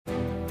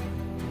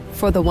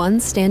For the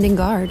ones standing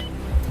guard.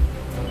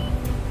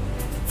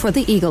 For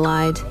the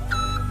eagle-eyed.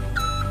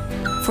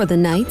 For the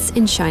knights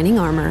in shining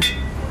armor.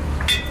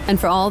 And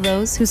for all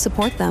those who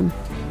support them.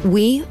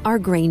 We are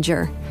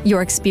Grainger,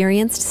 your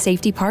experienced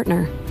safety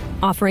partner,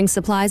 offering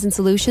supplies and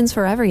solutions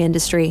for every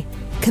industry,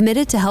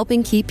 committed to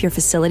helping keep your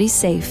facilities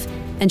safe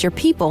and your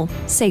people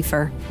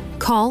safer.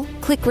 Call,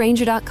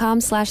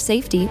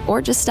 clickgrainger.com/safety,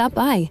 or just stop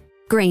by.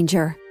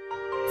 Grainger,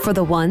 for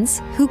the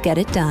ones who get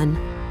it done.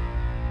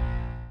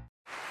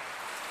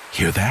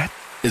 Hear that?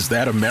 Is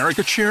that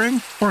America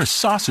cheering or a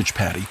sausage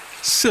patty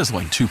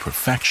sizzling to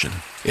perfection?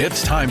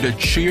 It's time to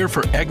cheer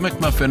for Egg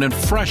McMuffin and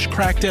fresh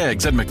cracked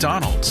eggs at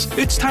McDonald's.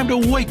 It's time to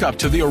wake up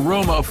to the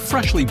aroma of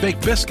freshly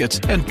baked biscuits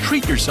and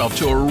treat yourself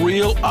to a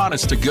real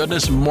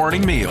honest-to-goodness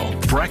morning meal.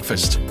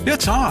 Breakfast,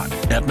 it's on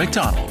at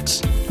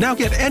McDonald's. Now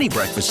get any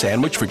breakfast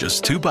sandwich for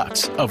just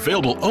 $2.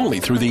 Available only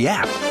through the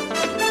app.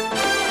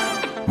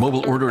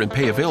 Mobile order and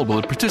pay available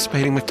at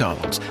participating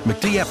McDonald's.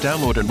 McD app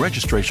download and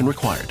registration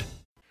required.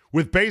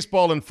 With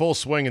baseball in full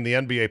swing and the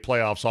NBA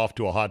playoffs off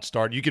to a hot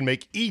start, you can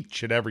make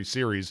each and every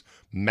series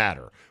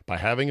matter by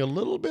having a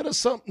little bit of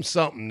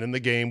something in the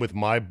game with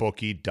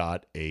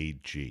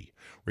MyBookie.ag.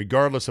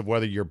 Regardless of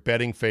whether you're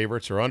betting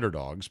favorites or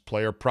underdogs,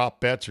 player prop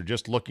bets, or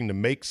just looking to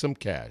make some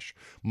cash,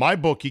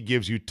 MyBookie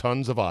gives you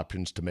tons of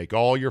options to make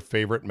all your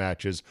favorite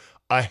matches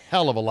a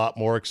hell of a lot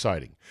more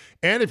exciting.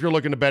 And if you're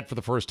looking to bet for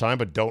the first time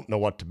but don't know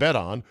what to bet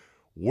on,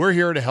 we're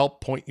here to help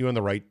point you in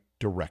the right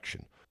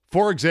direction.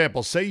 For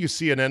example, say you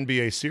see an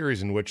NBA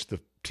series in which the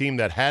team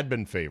that had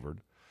been favored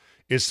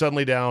is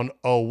suddenly down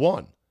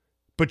 0-1.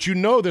 But you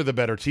know they're the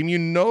better team. You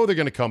know they're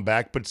going to come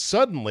back. But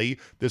suddenly,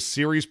 the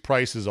series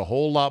price is a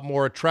whole lot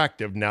more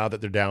attractive now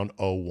that they're down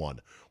 0-1.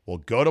 Well,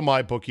 go to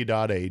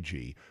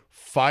mybookie.ag,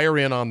 fire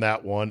in on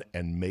that one,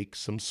 and make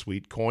some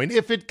sweet coin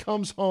if it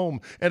comes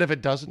home. And if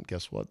it doesn't,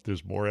 guess what?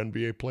 There's more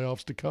NBA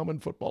playoffs to come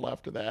and football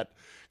after that.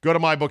 Go to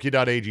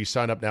mybookie.ag,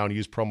 sign up now, and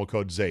use promo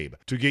code ZABE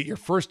to get your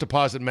first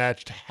deposit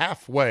matched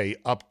halfway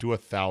up to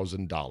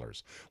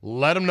 $1,000.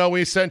 Let them know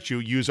we sent you.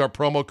 Use our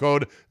promo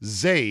code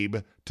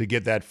ZABE to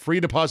get that free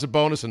deposit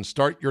bonus and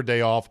start your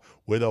day off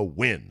with a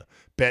win.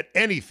 Bet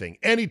anything,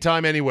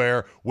 anytime,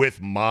 anywhere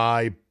with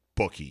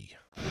MyBookie.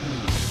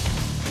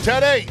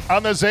 Today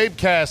on the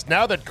Zabecast,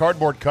 now that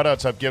cardboard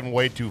cutouts have given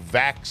way to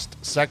vaxxed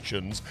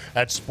sections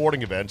at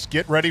sporting events,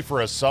 get ready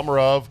for a summer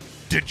of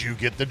Did You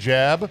Get the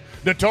Jab?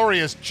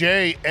 Notorious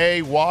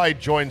J.A.Y.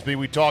 joins me.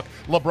 We talk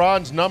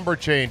LeBron's number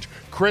change,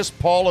 Chris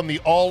Paul and the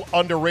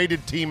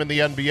all-underrated team in the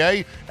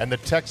NBA, and the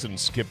Texans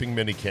skipping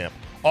minicamp.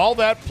 All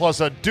that plus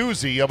a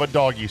doozy of a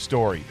doggy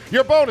story.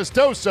 Your bonus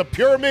dose of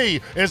Pure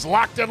Me is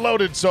locked and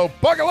loaded, so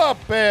buckle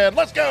up and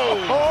let's go!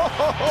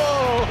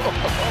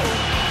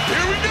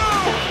 Here we go!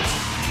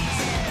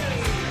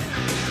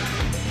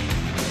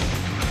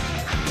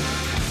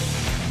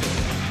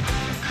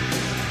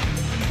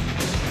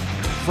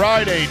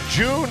 Friday,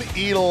 June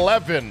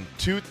 11,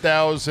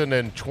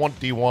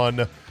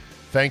 2021.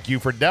 Thank you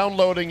for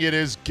downloading. It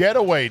is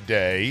Getaway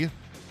Day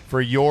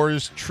for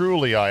yours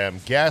truly. I am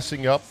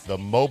gassing up the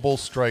Mobile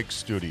Strike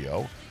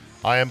studio.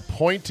 I am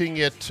pointing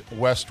it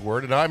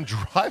westward, and I'm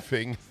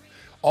driving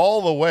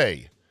all the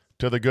way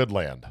to the good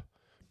land,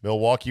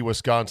 Milwaukee,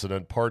 Wisconsin,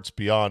 and parts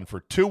beyond. For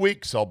 2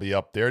 weeks, I'll be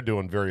up there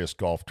doing various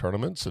golf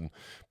tournaments and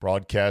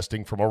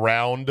broadcasting from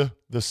around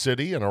the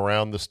city and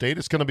around the state.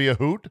 It's going to be a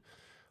hoot.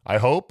 I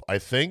hope, I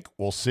think,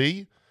 we'll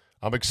see.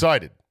 I'm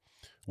excited.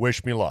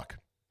 Wish me luck.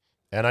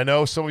 And I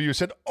know some of you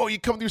said, oh, you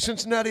come through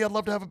Cincinnati, I'd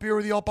love to have a beer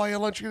with you, I'll buy you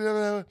lunch.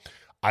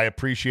 I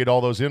appreciate all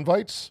those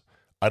invites.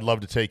 I'd love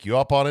to take you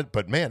up on it,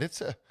 but man,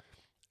 it's a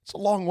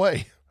long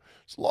way.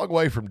 It's a long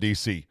way from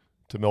D.C.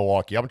 to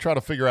Milwaukee. I'm trying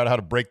to figure out how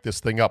to break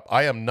this thing up.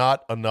 I am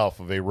not enough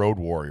of a road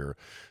warrior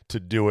to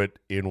do it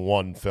in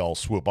one fell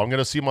swoop. I'm going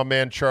to see my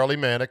man Charlie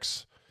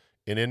Mannix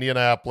in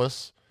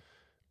Indianapolis.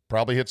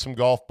 Probably hit some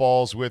golf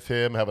balls with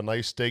him, have a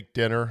nice steak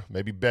dinner,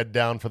 maybe bed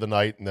down for the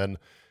night, and then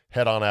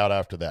head on out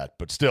after that.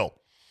 But still,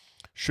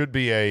 should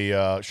be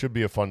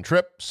a fun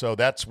trip. So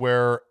that's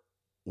where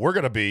we're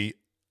going to be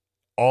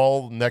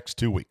all next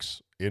 2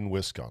 weeks in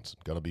Wisconsin.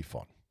 Going to be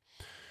fun.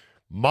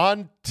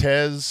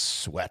 Montez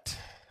Sweat.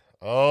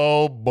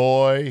 Oh,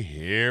 boy,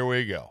 here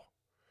we go.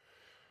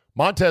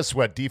 Montez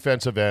Sweat,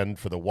 defensive end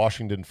for the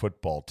Washington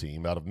football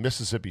team out of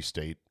Mississippi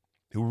State,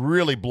 who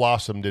really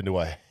blossomed into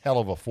a hell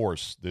of a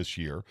force this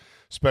year,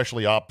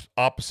 especially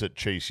opposite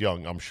Chase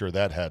Young. I'm sure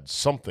that had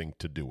something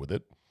to do with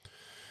it.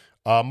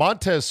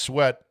 Montez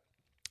Sweat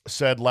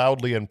said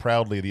loudly and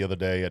proudly the other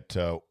day at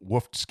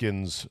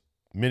Wolfskin's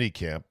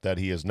minicamp that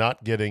he is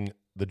not getting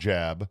the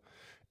jab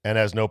and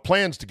has no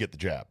plans to get the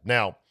jab.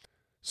 Now,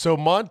 so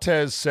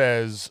Montez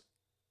says,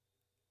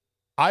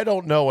 I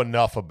don't know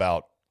enough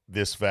about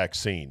this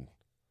vaccine,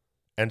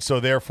 and so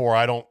therefore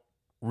I don't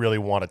really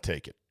want to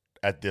take it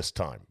at this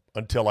time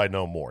until I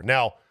know more.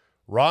 Now,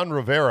 Ron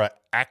Rivera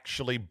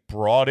actually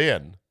brought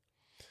in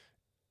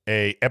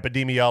a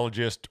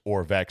epidemiologist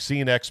or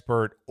vaccine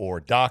expert or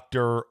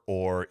doctor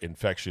or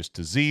infectious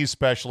disease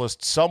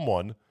specialist,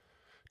 someone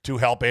to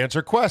help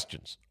answer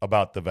questions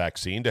about the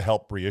vaccine, to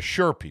help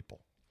reassure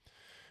people.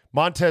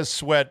 Montez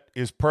Sweat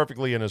is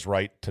perfectly in his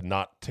right to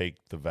not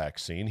take the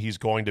vaccine. He's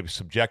going to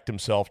subject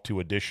himself to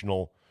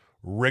additional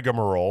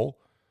rigmarole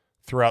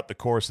throughout the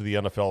course of the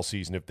NFL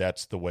season if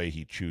that's the way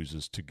he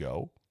chooses to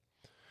go.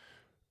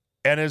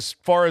 And as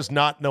far as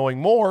not knowing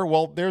more,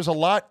 well, there's a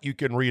lot you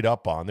can read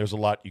up on. There's a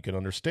lot you can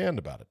understand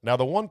about it. Now,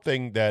 the one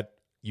thing that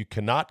you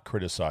cannot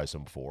criticize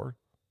him for,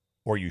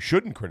 or you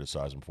shouldn't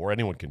criticize him for,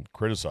 anyone can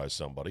criticize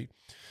somebody,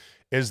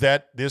 is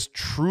that this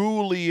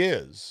truly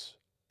is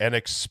an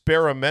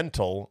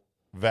experimental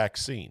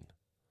vaccine.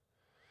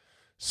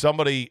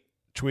 Somebody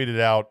tweeted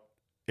out,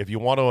 if you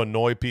want to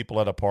annoy people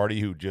at a party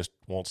who just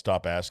won't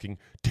stop asking,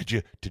 did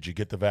you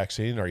get the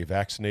vaccine? Are you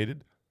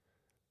vaccinated?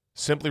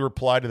 Simply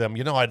reply to them,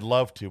 I'd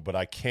love to, but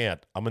I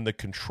can't. I'm in the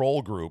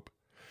control group,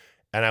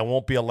 and I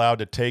won't be allowed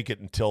to take it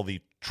until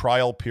the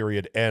trial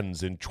period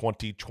ends in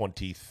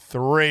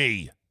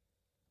 2023.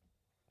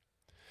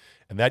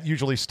 And that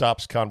usually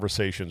stops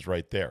conversations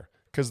right there,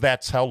 because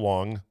that's how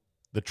long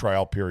the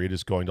trial period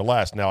is going to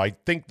last. Now, I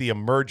think the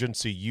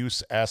emergency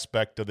use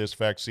aspect of this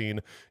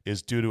vaccine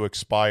is due to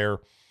expire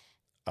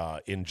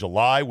in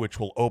July, which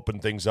will open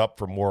things up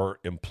for more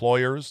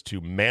employers to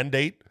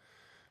mandate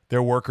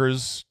their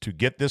workers to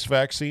get this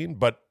vaccine.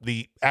 But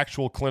the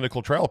actual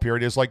clinical trial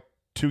period is like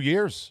 2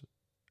 years.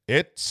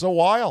 It's a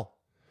while.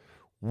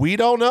 We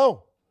don't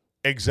know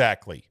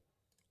exactly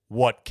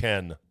what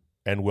can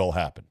and will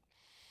happen.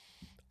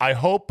 I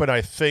hope and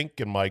I think,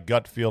 and my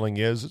gut feeling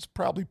is, it's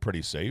probably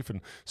pretty safe.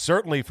 And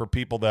certainly for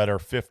people that are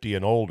 50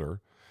 and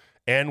older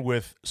and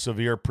with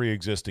severe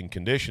pre-existing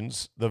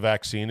conditions, the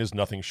vaccine is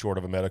nothing short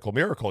of a medical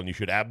miracle, and you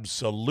should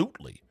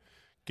absolutely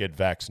get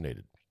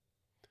vaccinated.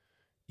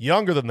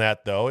 Younger than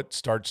that, though, it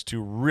starts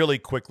to really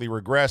quickly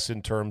regress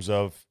in terms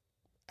of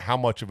how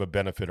much of a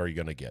benefit are you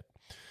going to get.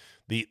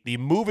 The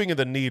moving of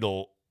the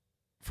needle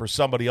for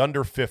somebody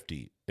under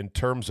 50 in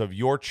terms of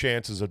your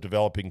chances of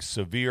developing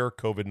severe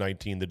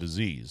COVID-19, the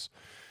disease,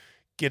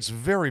 gets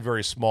very,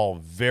 very small,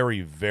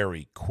 very,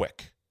 very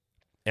quick.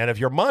 And if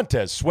you're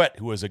Montez Sweat,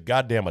 who is a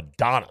goddamn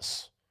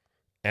Adonis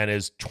and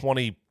is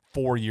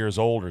 24 years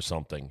old or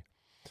something,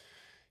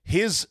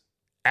 his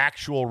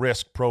actual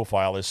risk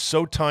profile is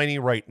so tiny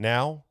right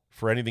now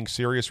for anything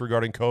serious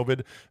regarding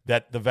COVID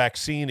that the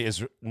vaccine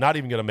is not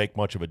even going to make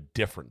much of a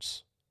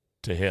difference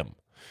to him.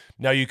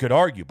 Now, you could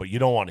argue, but you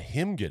don't want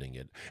him getting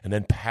it and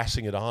then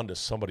passing it on to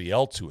somebody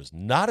else who is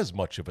not as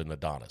much of an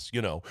Adonis,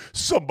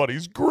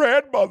 somebody's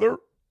grandmother.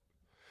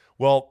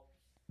 Well,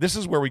 this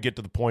is where we get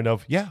to the point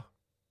of,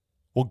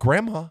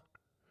 grandma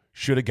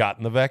should have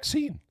gotten the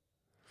vaccine.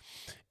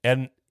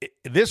 And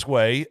this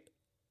way,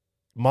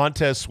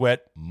 Montez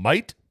Sweat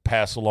might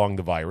pass along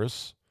the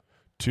virus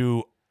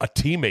to a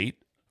teammate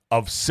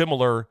of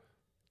similar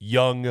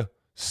young,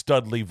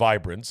 studly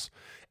vibrance,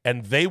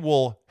 and they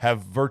will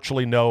have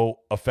virtually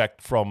no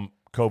effect from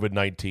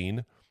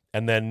COVID-19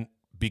 and then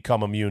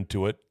become immune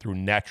to it through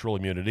natural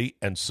immunity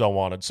and so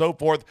on and so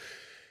forth.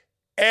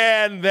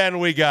 And then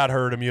we got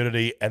herd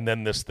immunity, and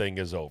then this thing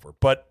is over.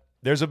 But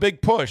there's a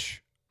big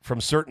push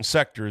from certain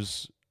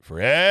sectors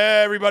for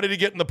everybody to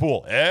get in the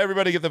pool,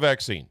 everybody get the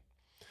vaccine.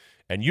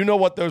 And you know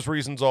what those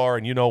reasons are,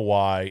 and you know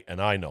why,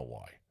 and I know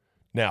why.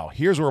 Now,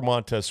 here's where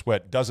Montez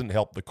Sweat doesn't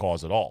help the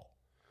cause at all.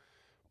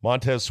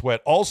 Montez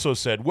Sweat also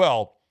said,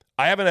 well,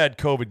 I haven't had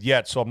COVID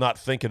yet, so I'm not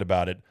thinking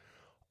about it.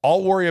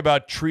 I'll worry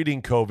about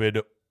treating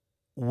COVID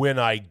when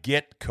I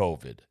get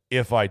COVID,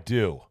 if I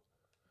do.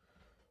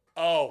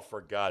 Oh,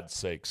 for God's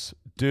sakes.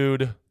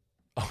 Dude,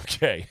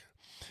 okay.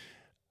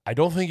 I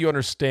don't think you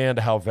understand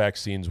how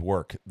vaccines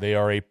work. They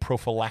are a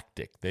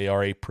prophylactic. They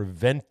are a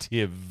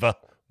preventive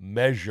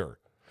measure.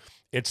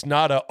 It's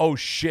not a, oh,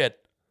 shit,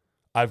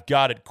 I've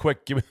got it,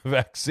 quick, give me the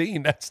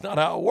vaccine. That's not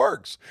how it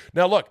works.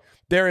 Now, look,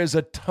 there is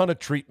a ton of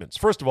treatments.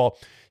 First of all,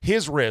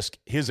 his risk,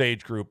 his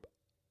age group,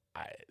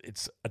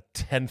 it's a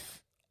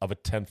tenth of a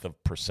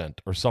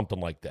percent or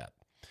something like that.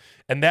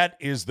 And that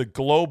is the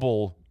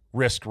global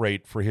risk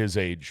rate for his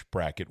age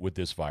bracket with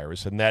this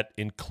virus. And that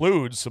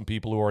includes some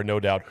people who are no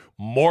doubt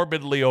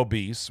morbidly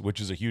obese, which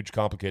is a huge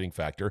complicating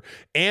factor.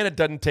 And it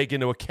doesn't take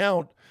into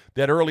account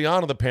that early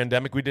on in the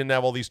pandemic, we didn't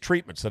have all these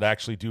treatments that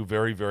actually do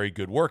very, very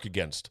good work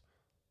against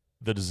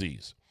the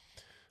disease.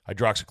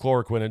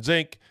 Hydroxychloroquine and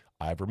zinc,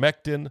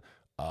 ivermectin,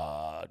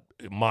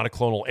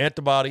 monoclonal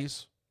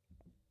antibodies.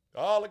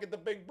 Oh, look at the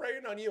big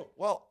brain on you.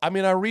 Well, I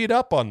mean, I read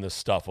up on this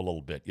stuff a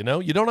little bit, You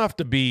don't have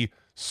to be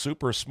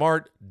super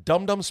smart.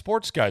 Dumb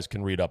sports guys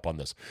can read up on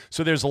this.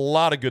 So there's a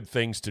lot of good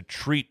things to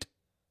treat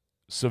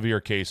severe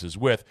cases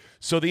with.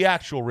 So the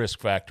actual risk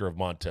factor of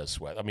Montez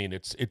Sweat, I mean,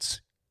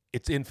 it's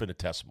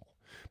infinitesimal.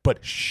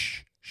 But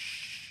shh,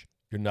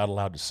 you're not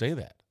allowed to say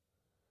that.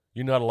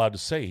 You're not allowed to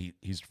say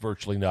he's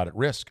virtually not at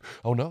risk.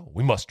 Oh, no,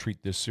 we must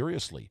treat this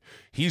seriously.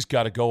 He's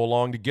got to go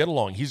along to get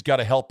along. He's got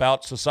to help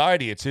out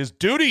society. It's his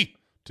duty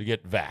to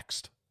get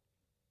vaxxed.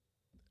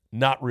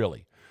 Not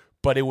really.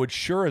 But it would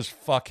sure as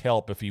fuck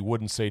help if he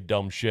wouldn't say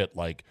dumb shit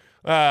like,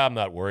 I'm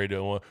not worried.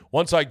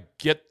 Once I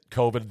get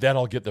COVID, then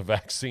I'll get the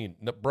vaccine.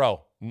 No,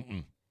 bro,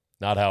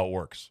 not how it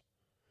works.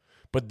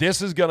 But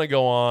this is going to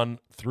go on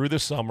through the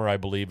summer, I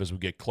believe, as we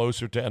get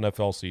closer to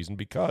NFL season,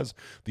 because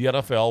the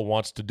NFL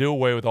wants to do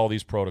away with all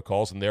these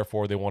protocols, and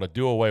therefore they want to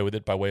do away with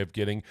it by way of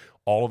getting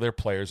all of their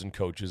players and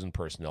coaches and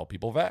personnel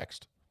people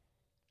vaxxed.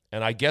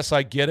 And I guess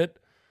I get it,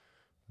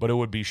 but it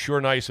would be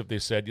sure nice if they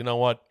said, you know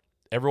what,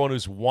 everyone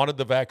who's wanted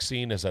the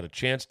vaccine has had a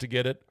chance to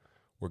get it.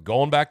 We're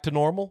going back to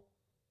normal.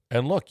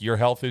 And look, your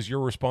health is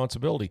your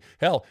responsibility.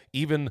 Hell,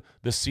 even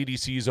the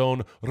CDC's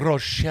own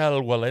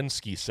Rochelle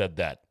Walensky said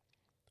that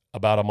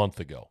about a month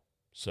ago.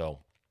 So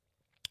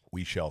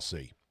we shall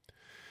see.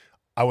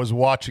 I was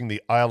watching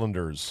the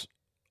Islanders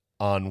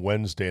on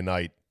Wednesday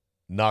night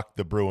knock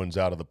the Bruins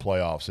out of the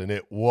playoffs, and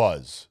it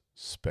was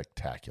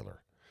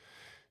spectacular.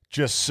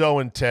 Just so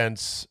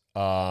intense.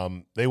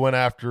 They went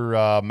after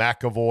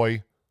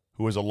McAvoy,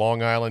 who is a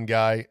Long Island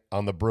guy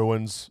on the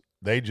Bruins.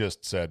 They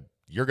just said,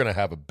 you're going to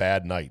have a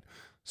bad night.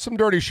 Some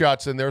dirty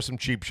shots in there, some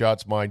cheap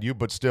shots, mind you,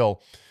 but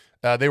still,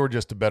 they were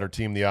just a better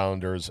team, the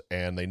Islanders,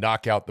 and they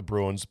knock out the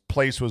Bruins.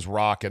 Place was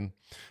rocking.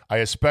 I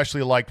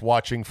especially liked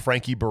watching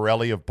Frankie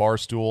Borelli of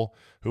Barstool,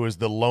 who is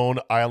the lone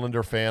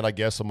Islander fan, I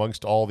guess,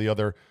 amongst all the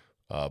other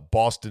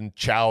Boston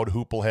chowed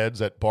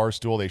hoopleheads at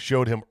Barstool. They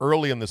showed him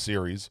early in the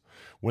series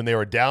when they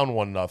were down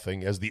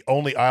 1-0 as the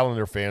only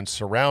Islander fan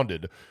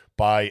surrounded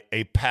by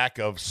a pack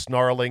of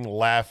snarling,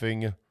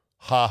 laughing,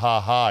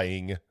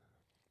 ha-ha-haing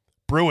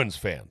Bruins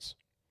fans.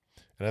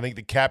 And I think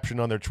the caption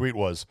on their tweet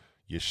was,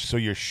 so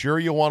you're sure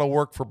you want to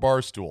work for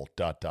Barstool, ...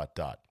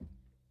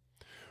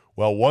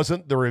 Well,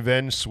 wasn't the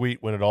revenge sweet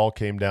when it all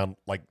came down?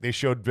 Like, they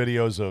showed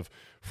videos of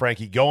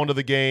Frankie going to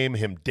the game,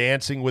 him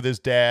dancing with his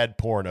dad,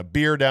 pouring a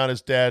beer down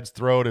his dad's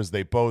throat as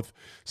they both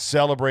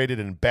celebrated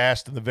and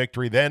basked in the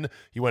victory. Then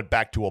he went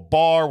back to a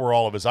bar where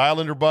all of his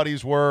Islander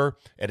buddies were,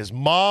 and his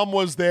mom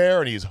was there,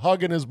 and he's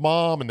hugging his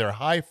mom, and they're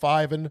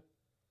high-fiving.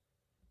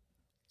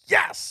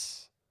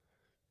 Yes!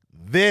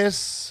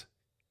 This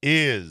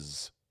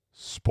is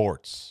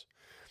sports.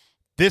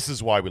 This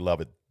is why we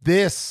love it.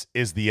 This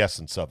is the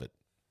essence of it.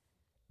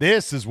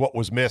 This is what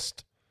was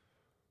missed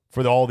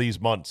for all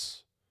these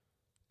months.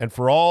 And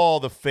for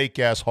all the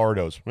fake-ass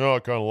hardos. Well, I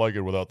kind of like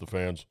it without the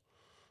fans.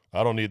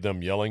 I don't need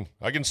them yelling.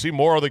 I can see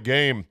more of the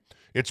game.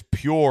 It's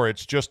pure.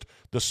 It's just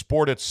the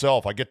sport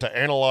itself. I get to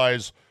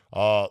analyze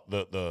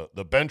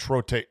the bench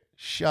rotate.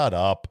 Shut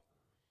up.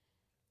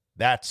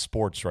 That's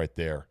sports right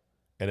there.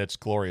 And it's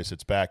glorious.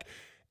 It's back.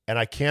 And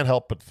I can't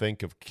help but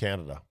think of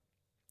Canada.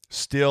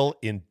 Still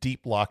in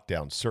deep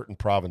lockdown, certain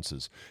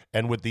provinces.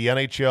 And with the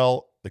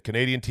NHL, the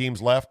Canadian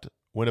teams left,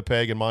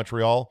 Winnipeg and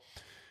Montreal,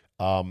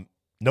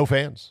 no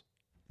fans.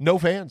 No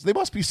fans. They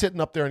must be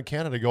sitting up there in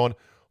Canada going,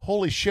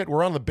 holy shit,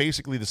 we're on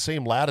basically the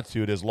same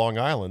latitude as Long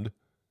Island.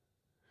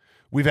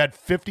 We've had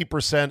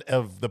 50%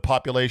 of the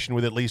population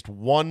with at least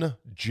one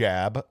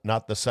jab,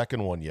 not the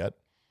second one yet,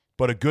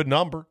 but a good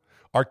number.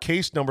 Our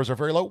case numbers are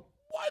very low.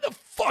 Why the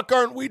fuck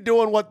aren't we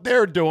doing what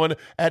they're doing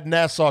at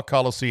Nassau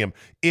Coliseum?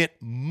 It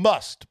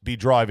must be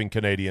driving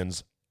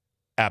Canadians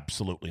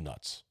absolutely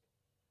nuts.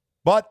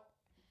 But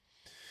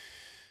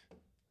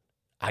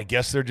I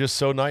guess they're just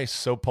so nice,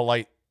 so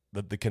polite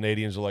that the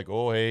Canadians are like,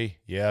 oh, hey,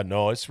 yeah,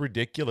 no, it's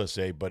ridiculous,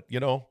 eh? But,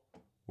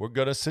 we're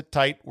going to sit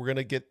tight. We're going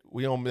to get,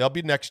 that'll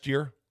be next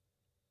year.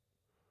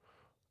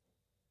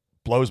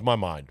 Blows my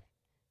mind.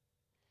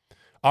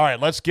 All right,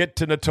 let's get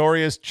to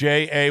Notorious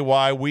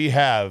J.A.Y. We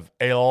have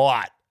a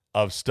lot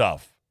of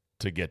stuff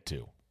to get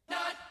to.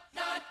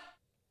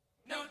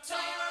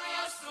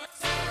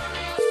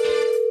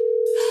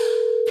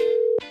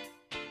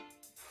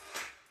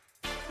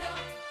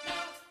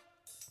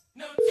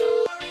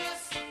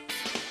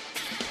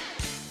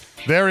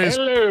 There is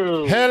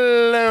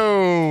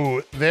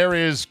hello. There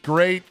is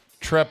great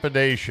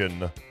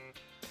trepidation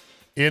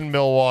in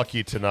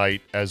Milwaukee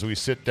tonight as we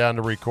sit down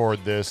to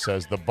record this,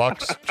 as the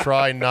Bucks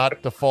try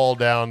not to fall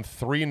down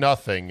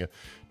 3-0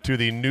 to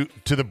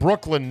the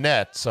Brooklyn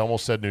Nets. I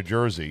almost said New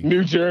Jersey.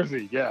 New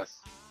Jersey, yes.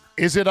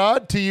 Is it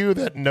odd to you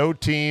that no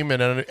team in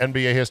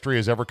NBA history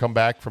has ever come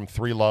back from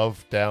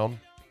 3-0 down?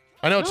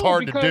 I know it's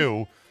hard to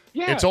do.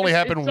 Yeah, it's only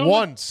happened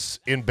once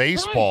in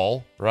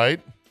baseball,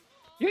 right?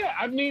 Yeah,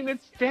 I mean,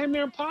 it's damn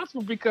near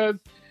impossible because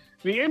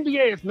the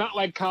NBA is not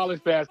like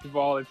college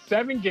basketball. It's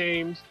 7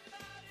 games,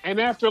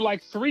 and after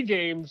like 3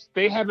 games,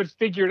 they have it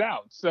figured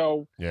out.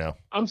 So yeah,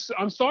 I'm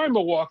sorry,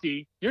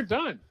 Milwaukee, you're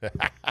done.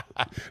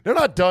 They're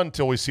not done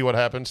until we see what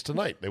happens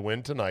tonight. They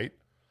win tonight.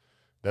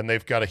 Then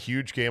they've got a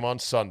huge game on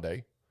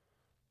Sunday.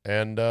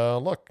 And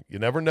look, you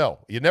never know.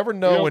 You never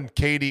know when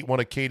one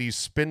of Katie's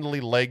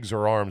spindly legs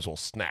or arms will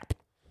snap.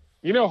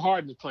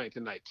 Harden's playing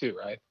tonight too,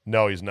 right?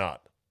 No, he's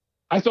not.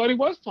 I thought he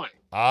was playing.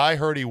 I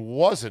heard he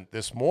wasn't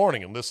this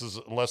morning, unless this is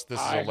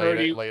a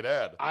late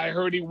ad. I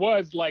heard he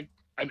was like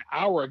an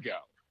hour ago.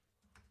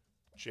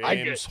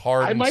 James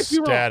Harden's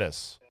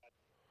status.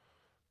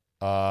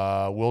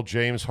 Will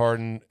James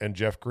Harden and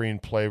Jeff Green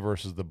play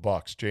versus the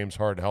Bucks? James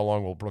Harden, how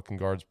long will Brooklyn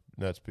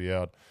Nets be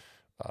out?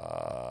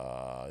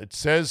 It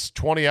says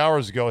 20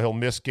 hours ago he'll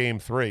miss Game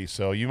 3,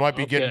 so you might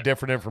be getting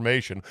different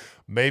information.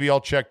 Maybe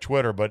I'll check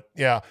Twitter, but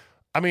yeah.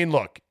 I mean,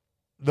 look,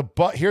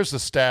 here's the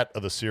stat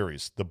of the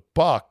series. The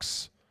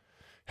Bucks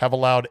have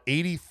allowed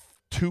 82%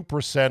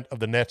 of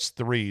the Nets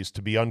threes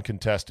to be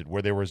uncontested,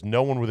 where there was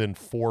no one within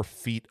 4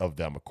 feet of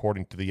them,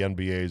 according to the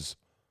NBA's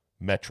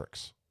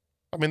metrics.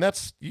 I mean,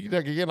 you're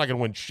not going to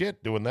win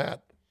shit doing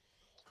that.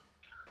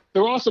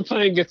 They're also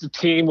playing against a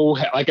team who,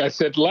 like I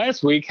said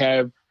last week,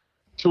 have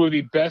two of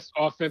the best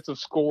offensive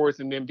scorers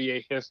in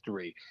NBA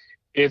history.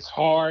 It's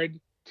hard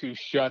to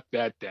shut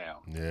that down.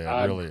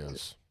 Yeah, it really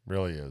is.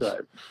 Really is.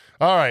 Right.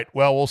 All right.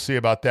 Well, we'll see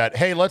about that.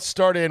 Hey, let's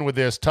start in with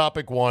this.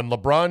 Topic 1,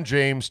 LeBron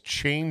James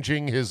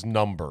changing his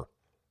number.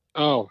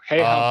 Oh, hey,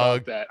 how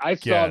about that? I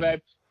saw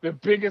that. The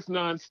biggest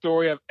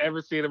non-story I've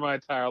ever seen in my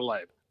entire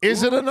life.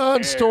 Is it a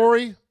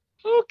non-story?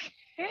 Who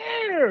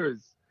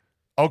cares?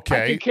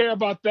 Okay. I can care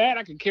about that.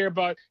 I can care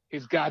about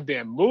his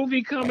goddamn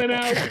movie coming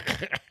out.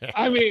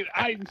 I mean,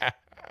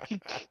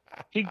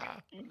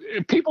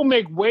 people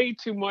make way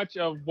too much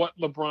of what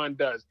LeBron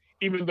does,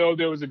 even though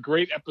there was a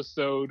great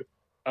episode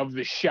of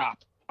The Shop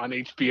on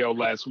HBO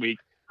last week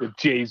with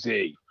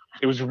Jay-Z.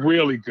 It was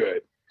really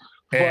good.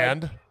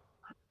 And?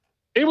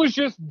 It was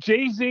just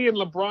Jay-Z and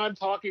LeBron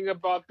talking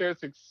about their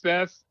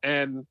success,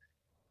 and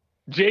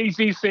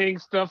Jay-Z saying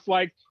stuff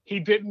like he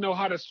didn't know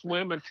how to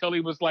swim until he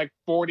was like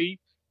 40,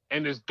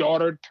 and his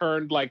daughter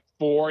turned like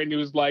 4, and he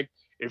was like,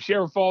 if she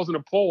ever falls in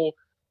a pool,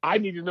 I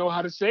need to know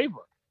how to save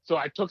her. So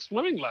I took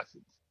swimming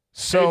lessons.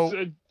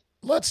 So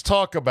let's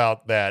talk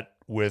about that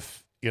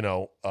with,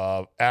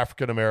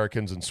 African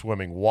Americans and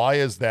swimming. Why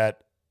is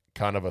that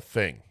kind of a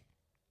thing?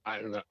 I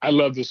don't know. I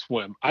love to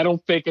swim. I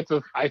think it's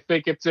a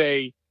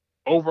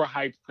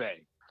overhyped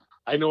thing.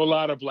 I know a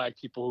lot of black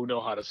people who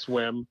know how to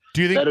swim.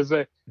 Do you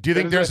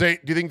think there's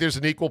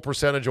an equal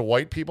percentage of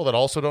white people that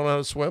also don't know how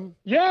to swim?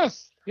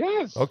 Yes.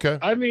 Okay.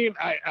 I mean,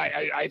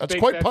 I that's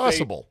think quite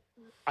possible.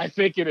 I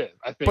think it is.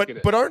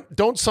 But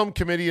don't some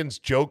comedians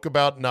joke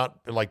about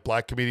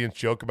black comedians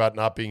joke about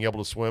not being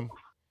able to swim?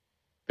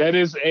 That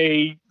is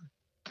a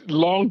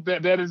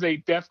that is a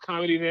Def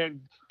Comedy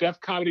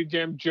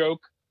Jam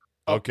joke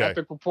of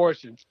epic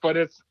proportions. But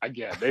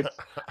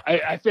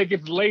I think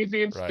it's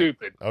lazy and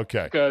stupid.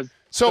 Okay. Because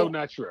so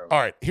not true. All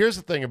right. Here's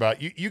the thing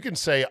about you. You can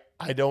say,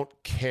 I don't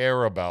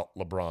care about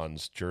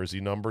LeBron's jersey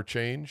number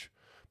change,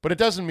 but it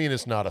doesn't mean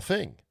it's not a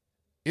thing.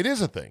 It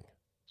is a thing.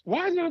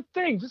 Why is it a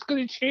thing? Just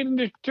because he's changing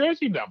his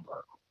jersey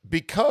number.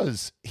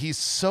 Because he's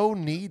so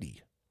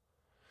needy.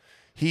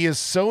 He is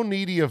so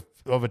needy of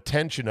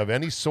attention of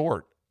any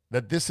sort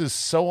that this is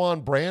so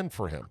on brand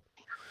for him.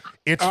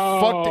 It's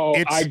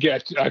fucked. I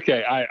get you.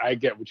 Okay, I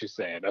get what you're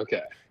saying.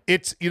 Okay.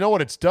 It's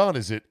what it's done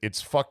is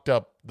it's fucked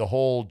up the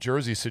whole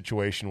jersey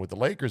situation with the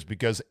Lakers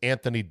because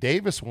Anthony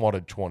Davis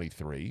wanted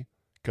 23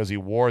 because he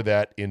wore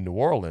that in New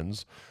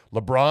Orleans.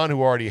 LeBron,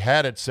 who already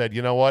had it, said,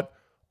 you know what?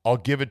 I'll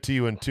give it to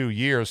you in 2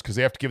 years because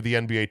they have to give the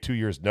NBA 2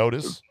 years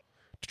notice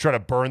to try to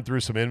burn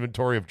through some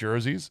inventory of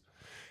jerseys.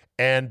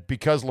 And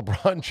because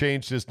LeBron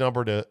changed his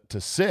number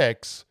to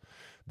 6,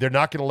 they're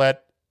not going to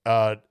let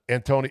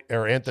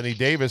Anthony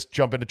Davis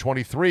jump into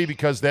 23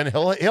 because then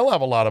he'll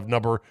have a lot of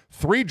number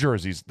 3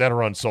 jerseys that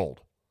are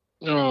unsold.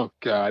 Oh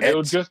God!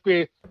 It'll just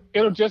be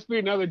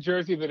another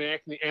jersey that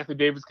Anthony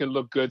Davis can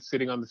look good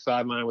sitting on the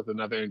sideline with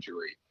another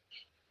injury.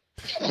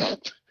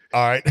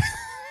 All right.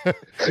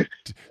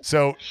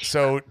 So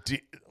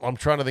I'm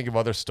trying to think of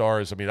other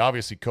stars. I mean,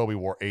 obviously Kobe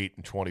wore 8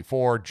 and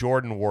 24.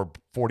 Jordan wore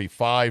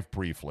 45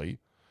 briefly.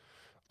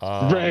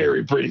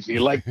 Very briefly,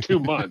 like 2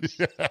 months.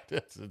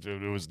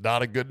 It was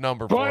not a good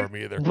number for him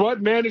either.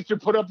 But managed to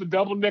put up the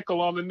double nickel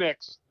on the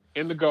Knicks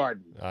in the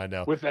Garden. I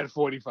know. With that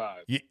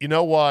 45. You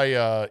know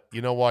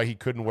why? He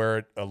couldn't wear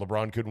it.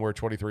 LeBron couldn't wear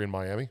 23 in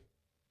Miami.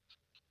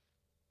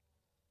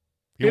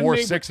 He wore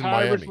 6 in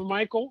Miami. For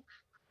Michael?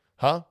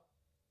 Huh?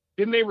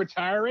 Didn't they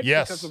retire it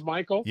because of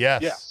Michael?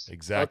 Yes.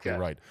 Exactly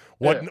right.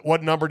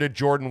 What number did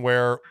Jordan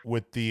wear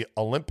with the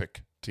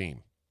Olympic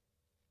team?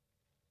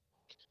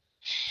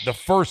 The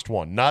first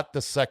one, not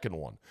the second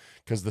one.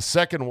 Because the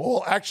second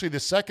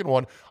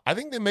one, I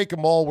think they make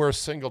them all wear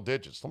single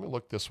digits. Let me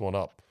look this one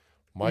up.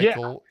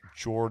 Michael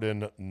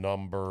Jordan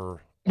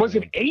number. Was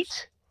it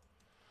 8?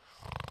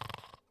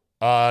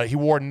 He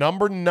wore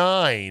number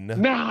 9.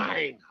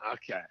 9.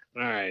 Okay.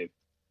 All right.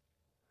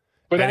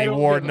 But he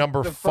wore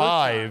number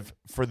 5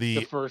 for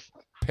the first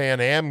Pan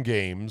Am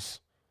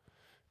Games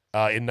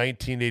in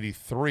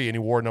 1983, and he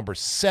wore number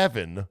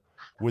 7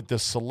 with the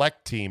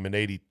select team in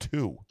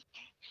 82.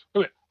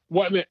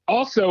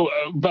 Also,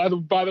 by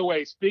the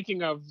way,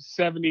 speaking of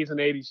 70s and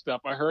 80s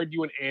stuff, I heard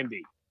you and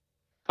Andy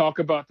talk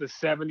about the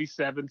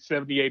 77,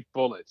 78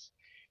 Bullets.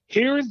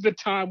 Here's the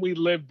time we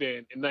lived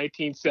in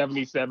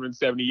 1977 and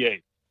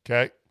 78.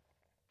 Okay.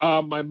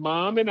 My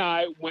mom and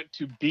I went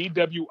to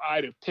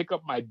BWI to pick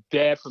up my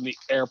dad from the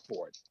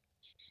airport.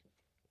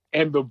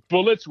 And the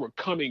Bullets were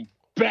coming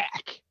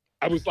back.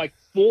 I was like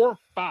 4 or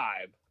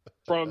 5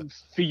 from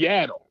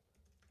Seattle.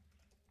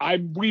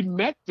 We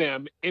met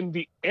them in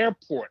the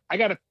airport. I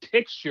got a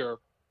picture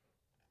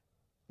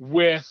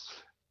with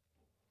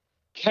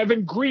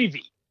Kevin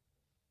Greavy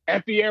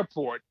at the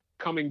airport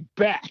coming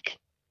back.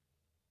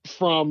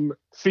 from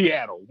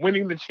Seattle,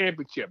 winning the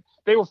championship.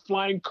 They were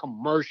flying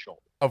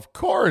commercial. Of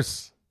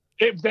course.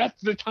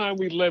 That's the time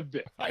we lived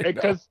in. I know.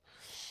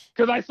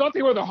 Because I thought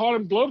they were the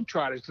Harlem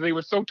Globetrotters because they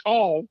were so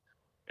tall.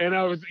 And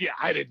I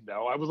didn't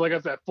know. I was, like I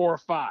said, 4 or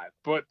 5.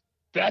 But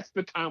that's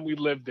the time we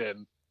lived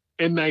in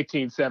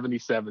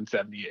 1977,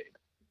 78.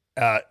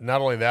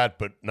 Not only that,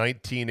 but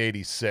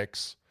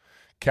 1986,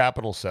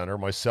 Capitol Center,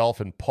 myself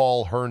and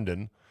Paul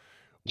Herndon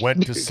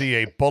went to see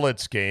a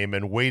Bullets game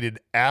and waited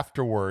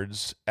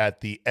afterwards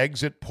at the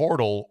exit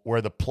portal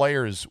where the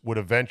players would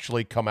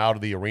eventually come out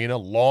of the arena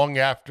long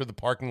after the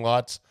parking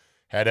lots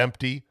had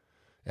emptied.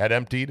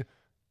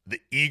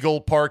 The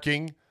Eagle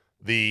parking,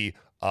 the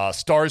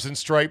Stars and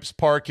Stripes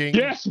parking,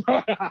 Yes.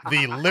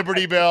 the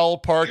Liberty Bell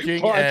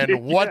parking,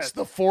 and what's yes.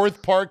 the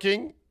fourth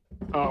parking?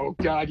 Oh,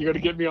 God, you're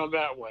going to get me on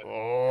that one.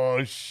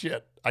 Oh,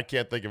 shit. I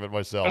can't think of it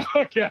myself.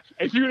 Okay.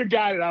 If you would have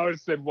got it, I would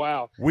have said,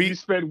 wow, We- you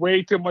spent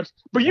way too much.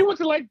 But you went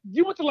to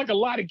like a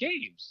lot of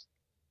games.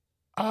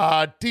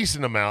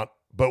 Decent amount,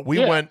 but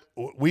we Yeah.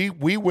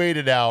 we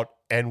waited out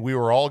and we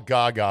were all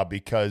gaga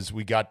because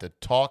we got to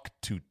talk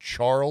to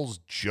Charles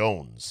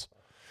Jones.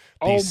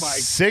 The Oh, my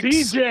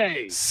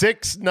CJ.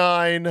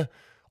 6'9"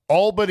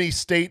 Albany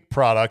State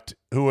product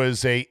who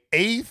is a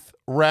 8th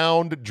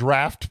round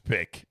draft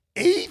pick.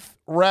 8th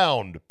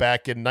round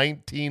back in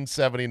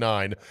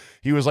 1979.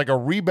 He was like a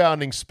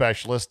rebounding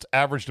specialist,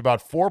 averaged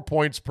about 4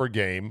 points per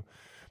game,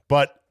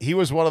 but he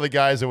was one of the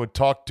guys that would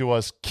talk to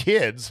us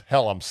kids.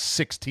 Hell, I'm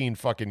 16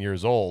 fucking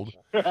years old.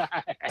 And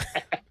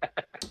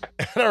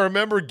I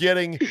remember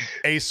getting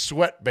a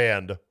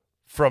sweatband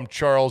from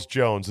Charles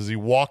Jones as he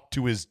walked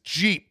to his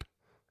Jeep.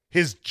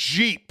 His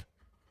Jeep.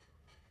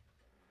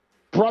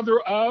 Brother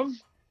of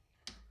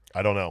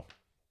I don't know.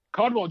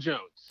 Caldwell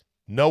Jones.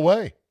 No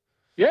way.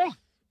 Yeah.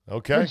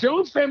 Okay. The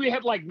Jones family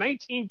had like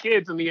 19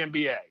 kids in the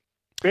NBA.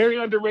 Very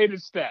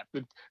underrated stat,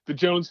 the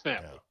Jones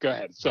family. Yeah. Go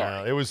ahead.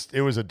 Sorry. It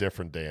was a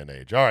different day and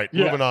age. All right,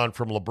 Yeah. moving on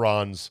from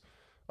LeBron's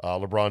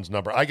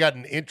number. I got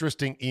an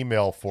interesting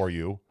email for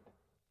you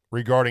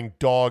regarding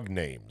dog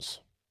names.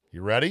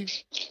 You ready?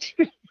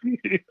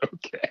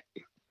 Okay.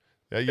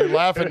 Yeah, you're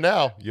laughing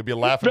now. You'll be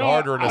laughing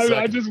harder in a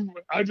second.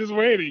 I just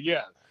waited.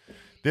 Yeah.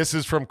 This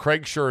is from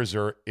Craig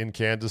Scherzer in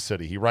Kansas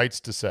City. He writes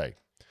to say,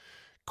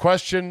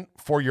 question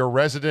for your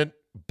resident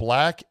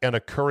black and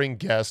occurring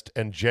guest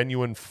and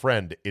genuine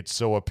friend, it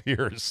so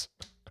appears.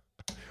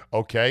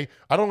 Okay.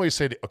 I don't always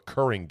say the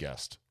occurring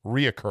guest.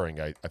 Reoccurring,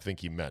 I think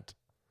he meant.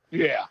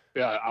 Yeah.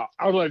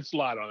 I'll let it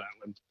slide on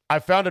that one. I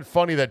found it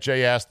funny that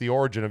Jay asked the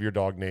origin of your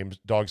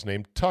dog's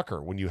name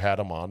Tucker when you had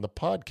him on the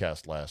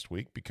podcast last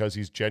week because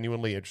he's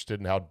genuinely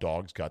interested in how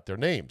dogs got their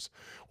names.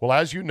 Well,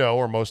 as you know,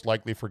 or most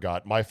likely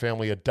forgot, my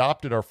family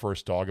adopted our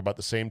first dog about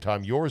the same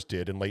time yours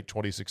did in late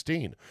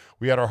 2016.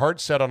 We had our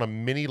hearts set on a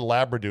mini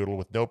Labradoodle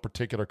with no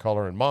particular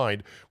color in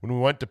mind. When we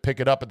went to pick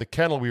it up at the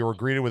kennel, we were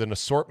greeted with an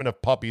assortment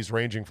of puppies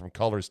ranging from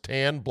colors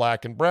tan,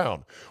 black, and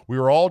brown. We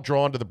were all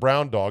drawn to the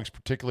brown dogs,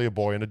 particularly a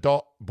boy and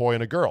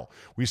a girl.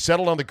 We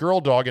settled on the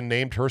girl dog and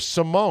named her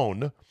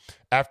Simone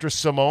after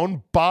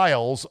Simone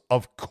Biles,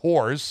 of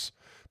course,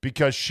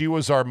 because she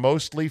was our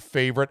mostly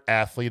favorite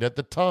athlete at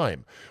the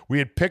time. We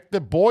had picked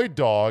the boy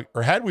dog,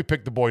 or had we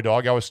picked the boy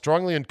dog, I was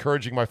strongly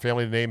encouraging my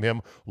family to name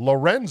him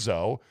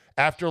Lorenzo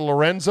after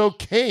Lorenzo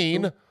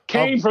Kane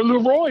from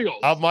the Royals.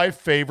 of my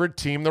favorite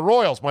team, the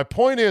Royals. My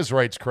point is,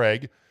 writes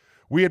Craig,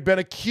 we had been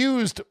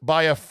accused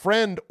by a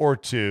friend or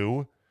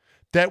two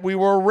that we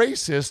were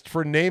racist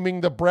for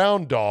naming the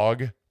brown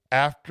dog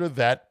after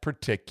that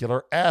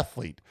particular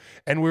athlete.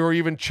 And we were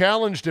even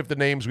challenged if the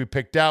names we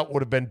picked out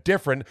would have been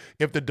different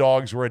if the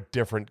dogs were a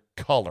different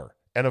color.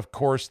 And of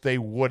course they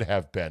would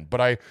have been. But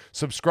I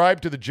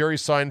subscribe to the Jerry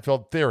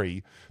Seinfeld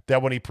theory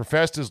that when he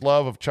professed his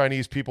love of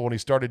Chinese people when he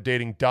started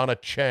dating Donna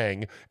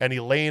Chang and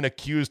Elaine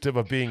accused him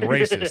of being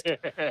racist.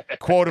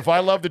 Quote, if I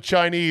love the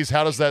Chinese,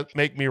 how does that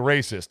make me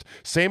racist?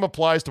 Same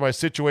applies to my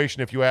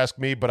situation if you ask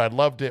me, but I'd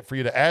love for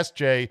you to ask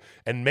Jay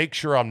and make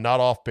sure I'm not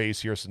off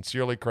base here.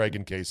 Sincerely, Craig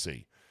and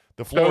KC.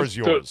 The floor is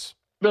yours.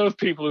 Those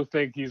people who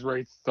think he's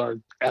racist are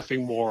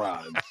effing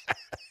morons.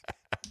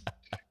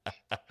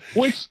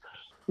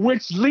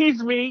 Which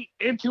leads me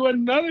into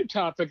another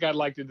topic I'd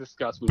like to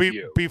discuss with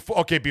you.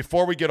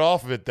 Before we get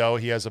off of it, though,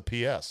 he has a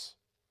PS.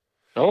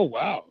 Oh,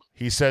 wow.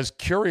 He says,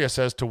 curious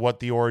as to what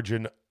the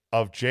origin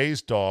of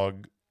Jay's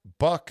dog,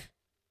 Buck,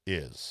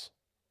 is.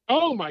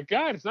 Oh, my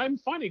God. It's not even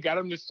funny. Got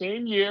him the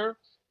same year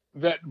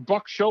that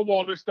Buck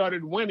Showalter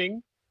started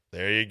winning.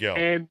 There you go.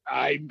 And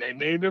I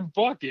named him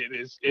Buck. It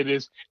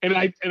is. And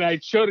I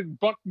showed it.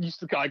 Buck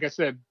used to, like I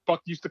said,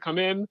 Buck used to come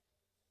in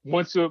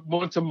once a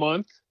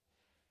month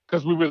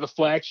because we were the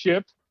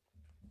flagship.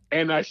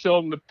 And I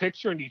showed him the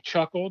picture and he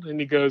chuckled and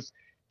he goes,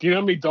 do you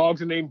know how many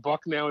dogs are named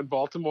Buck now in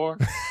Baltimore?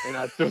 And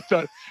I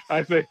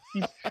said,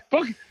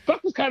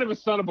 Buck was kind of a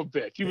son of a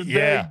bitch. He was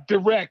very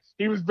direct.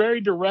 He was very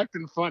direct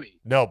and funny.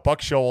 No, Buck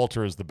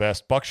Showalter is the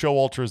best. Buck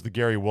Showalter is the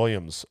Gary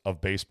Williams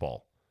of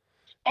baseball.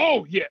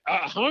 Oh, yeah,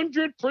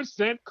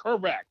 100%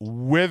 correct.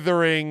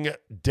 Withering,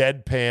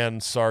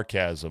 deadpan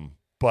sarcasm,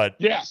 but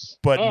yes,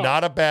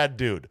 not a bad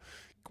dude.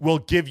 will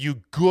give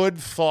you good,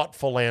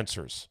 thoughtful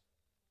answers.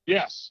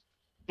 Yes.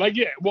 Like,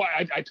 yeah, well,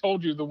 I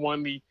told you the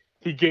one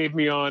he gave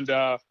me on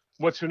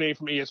what's her name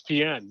from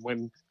ESPN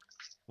when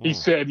he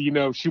said,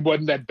 she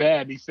wasn't that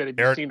bad. He said, have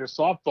you seen her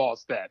softball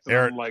stats? And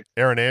I'm like,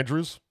 Aaron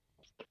Andrews?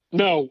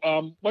 No,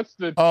 what's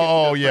the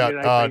Oh kid yeah,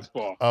 that does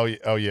Baseball?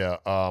 oh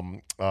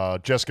yeah,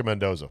 Jessica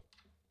Mendoza.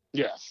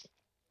 Yes.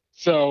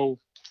 So,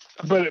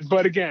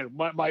 but again,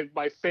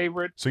 my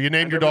favorite. So you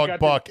named your dog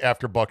Buck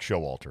after Buck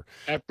Showalter.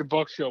 After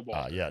Buck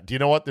Showalter. Yeah. Do you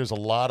know what? There's a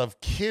lot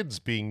of kids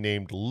being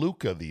named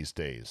Luka these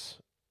days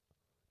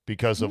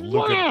because of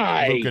Luka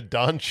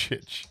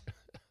Doncic.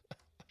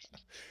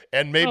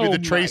 And maybe the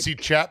Tracy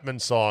Chapman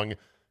song,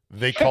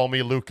 "They Call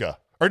Me Luka."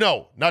 Or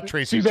no, not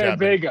Tracy Chapman.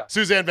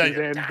 Suzanne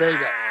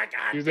Vega.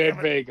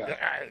 Suzanne Vega.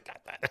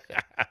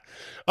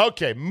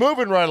 Okay,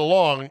 moving right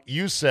along.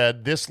 You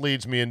said this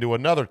leads me into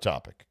another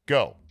topic.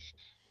 Go.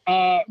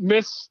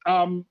 Miss.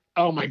 Oh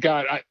my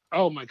God.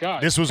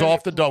 This was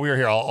off the dog. We were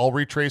here. I'll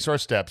retrace our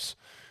steps.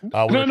 We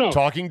were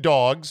talking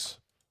dogs.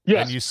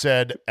 Yes. And you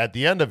said at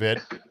the end of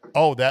it,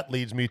 oh, that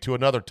leads me to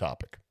another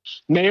topic.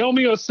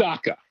 Naomi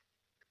Osaka.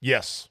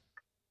 Yes.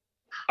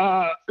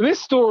 This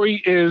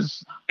story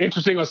is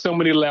interesting on so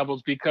many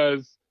levels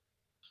because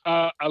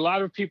a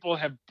lot of people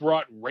have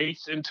brought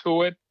race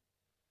into it.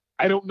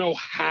 I don't know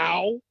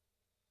how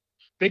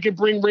they can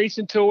bring race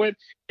into it.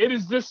 It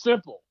is this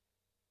simple.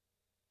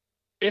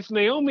 If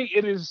Naomi,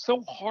 it is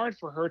so hard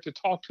for her to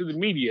talk to the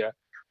media,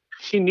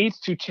 she needs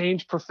to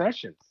change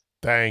professions.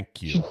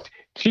 Thank you.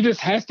 She just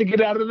has to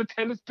get out of the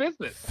tennis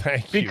business.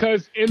 Thank you.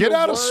 Because get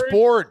out of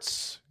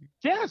sports.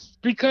 Yes,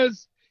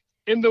 because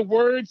in the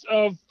words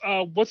of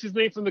what's his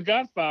name from The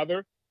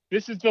Godfather,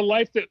 this is the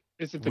life that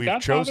we've Godfather?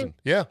 Chosen.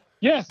 Yeah.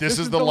 Yes. This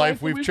is the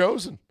life we've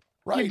chosen.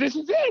 Right. This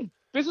is it.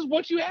 This is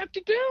what you have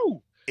to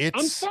do.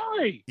 I'm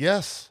sorry.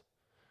 Yes.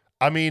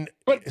 I mean,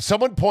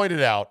 someone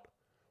pointed out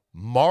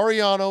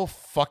Mariano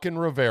fucking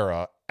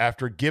Rivera,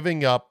 after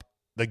giving up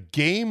the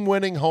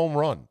game-winning home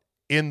run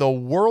in the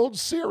World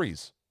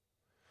Series,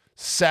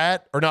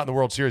 not in the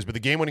World Series, but the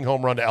game-winning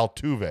home run to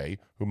Altuve,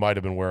 who might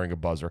have been wearing a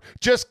buzzer.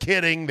 Just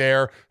kidding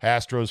there,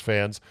 Astros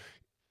fans.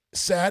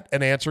 Sat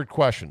and answered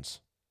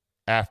questions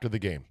after the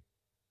game.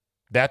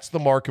 That's the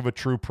mark of a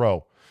true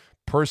pro.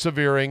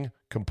 Persevering,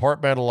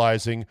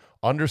 compartmentalizing,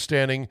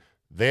 understanding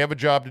they have a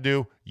job to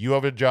do, you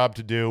have a job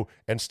to do,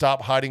 and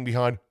stop hiding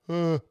behind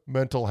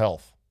mental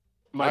health.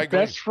 My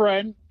best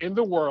friend in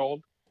the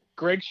world,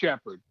 Greg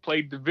Shepard,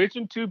 played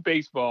Division II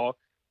baseball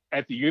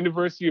at the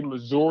University of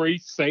Missouri,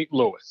 St.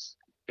 Louis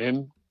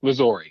in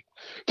Missouri.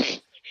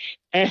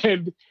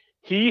 And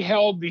he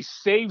held the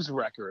saves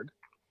record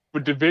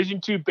for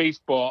Division II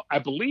baseball, I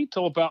believe,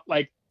 till about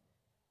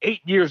 8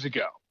 years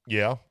ago.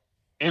 Yeah.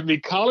 In the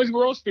College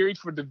World Series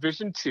for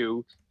Division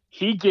II,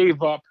 he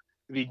gave up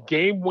the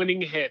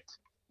game-winning hit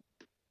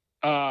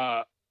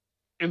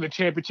in the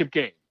championship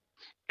game,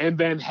 and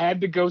then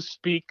had to go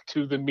speak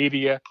to the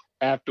media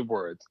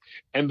afterwards.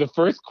 And the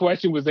first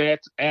question was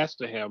asked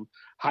to him,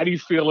 how do you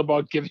feel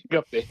about giving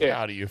up the hit?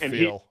 How do you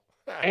feel?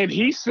 And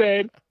he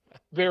said,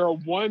 there are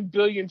 1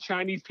 billion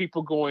Chinese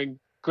people going,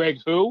 Greg,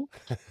 who?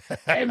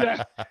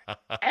 And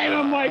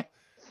I'm like,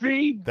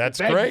 see? That's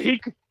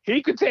great.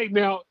 He could take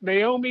now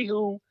Naomi,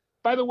 who,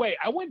 by the way,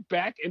 I went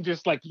back and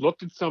just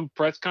looked at some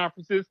press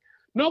conferences.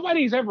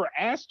 Nobody's ever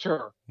asked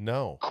her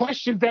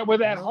questions that were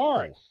that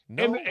hard.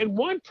 No. And in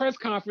one press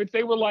conference,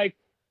 they were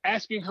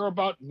asking her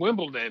about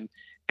Wimbledon.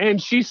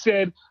 And she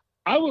said,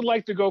 I would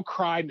like to go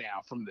cry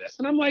now from this.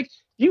 And I'm like,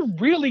 you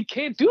really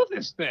can't do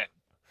this then.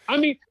 I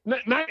mean,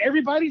 not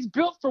everybody's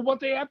built for what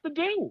they have to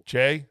do.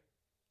 Jay,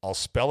 I'll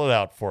spell it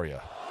out for you.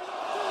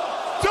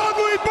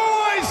 Dudley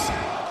boys,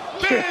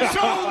 there's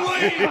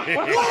only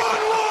one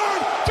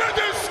word to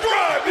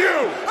describe you,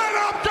 and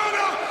I'm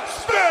gonna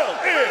spell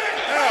it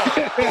out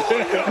for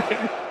you.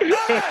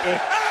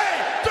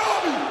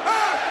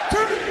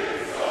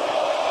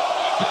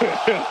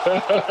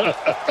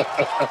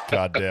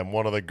 Goddamn,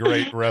 one of the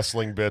great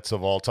wrestling bits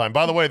of all time.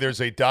 By the way, there's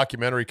a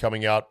documentary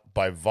coming out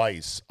by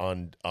Vice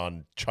on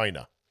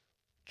China.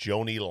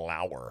 Joni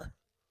Lauer.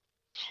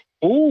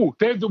 Oh,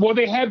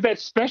 they had that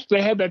special.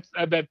 They had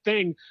that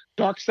thing,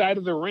 Dark Side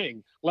of the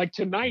Ring.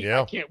 Tonight,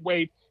 I can't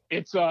wait.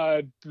 It's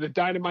the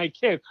Dynamite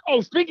Kid.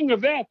 Oh, speaking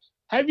of that,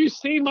 have you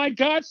seen my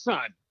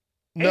godson,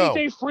 no.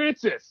 AJ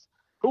Francis,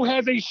 who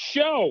has a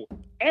show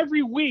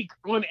every week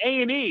on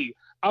A&E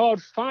about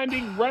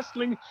finding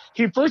wrestling?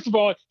 First of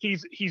all,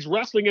 he's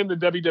wrestling in the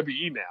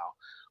WWE now,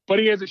 but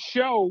he has a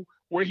show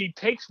where he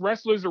takes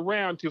wrestlers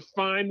around to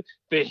find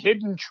the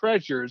hidden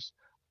treasures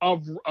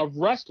of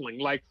wrestling,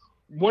 like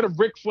one of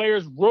Ric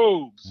Flair's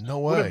robes. No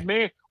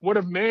way. One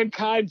of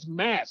Mankind's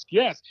mask.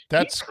 Yes,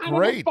 that's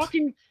great.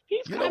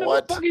 He's kind of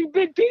a fucking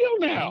big deal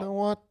now. You know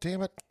what?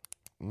 Damn it.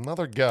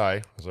 Another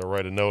guy, as I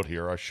write a note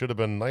here, I should have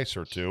been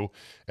nicer to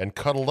and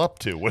cuddled up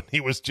to when he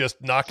was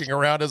just knocking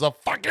around as a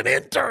fucking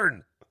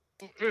intern.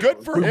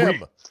 Good for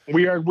him.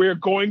 We're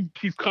going.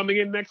 He's coming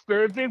in next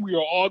Thursday. We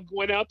are all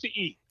going out to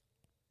eat.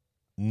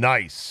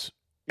 Nice.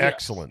 Yes.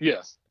 Excellent.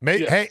 Yes.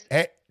 Hey,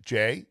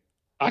 Jay.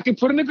 I can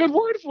put in a good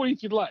word for you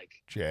if you'd like.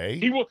 Jay?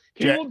 He will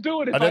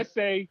do it if I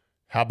say,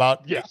 how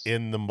about yes.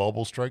 in the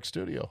Mobile Strike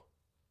studio?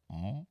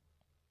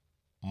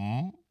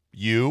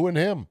 You and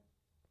him.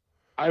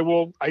 I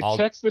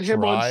texted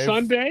him on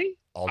Sunday.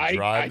 I'll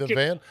drive the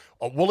van.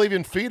 We'll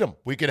even feed him.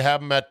 We could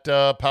have him at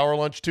Power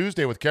Lunch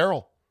Tuesday with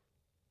Carol.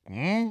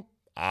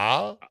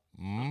 I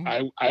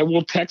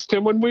will text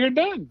him when we're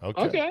done.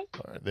 Okay.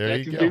 All right, there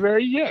you go.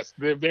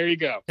 There you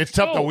go. It's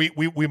tough, though.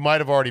 We might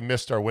have already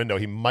missed our window.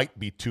 He might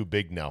be too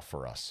big now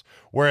for us.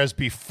 Whereas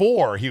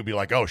before, he would be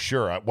like, oh,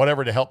 sure,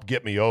 whatever to help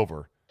get me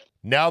over.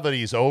 Now that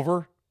he's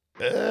over,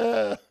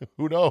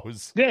 who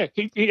knows? Yeah,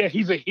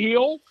 he's a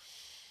heel,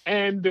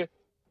 and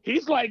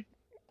he's like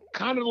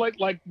kind of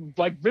like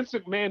Vince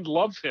McMahon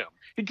loves him.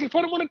 He can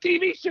put him on a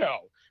TV show.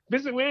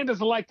 Vince McMahon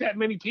doesn't like that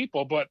many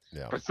people, but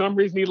for some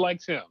reason he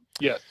likes him.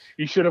 Yes,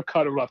 you should have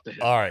cut it up to him.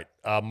 All right,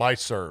 my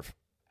serve.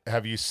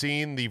 Have you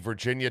seen the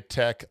Virginia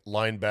Tech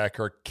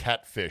linebacker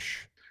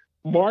catfish?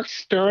 Mark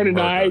Stern and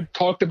I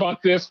talked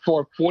about this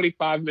for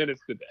 45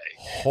 minutes today.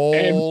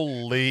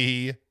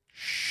 Holy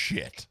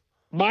shit.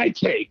 My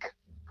take,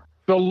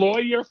 the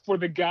lawyer for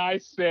the guy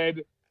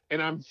said,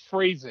 and I'm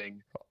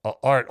phrasing. All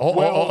right, hold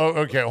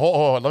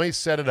on. Let me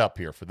set it up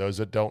here for those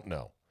that don't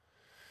know.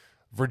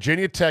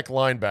 Virginia Tech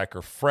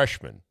linebacker,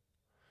 freshman,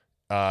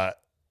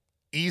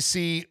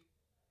 Isi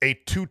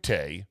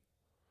Etute,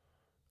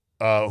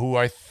 who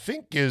I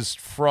think is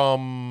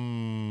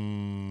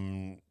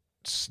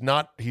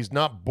he's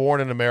not born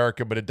in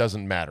America, but it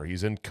doesn't matter.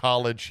 He's in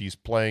college. He's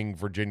playing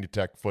Virginia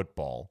Tech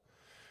football.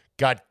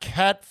 Got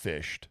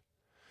catfished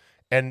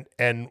and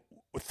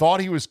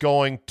thought he was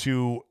going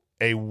to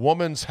a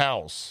woman's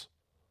house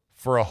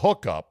for a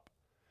hookup.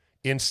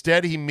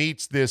 Instead, he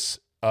meets this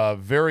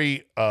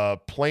very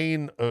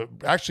plain,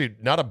 actually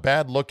not a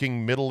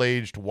bad-looking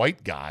middle-aged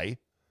white guy,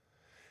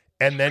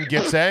 and then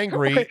gets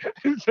angry.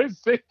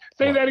 Say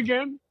that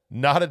again.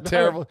 Not a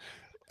terrible.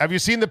 Have you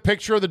seen the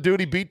picture of the dude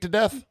he beat to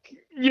death?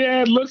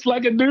 Yeah, it looks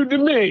like a dude to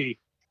me.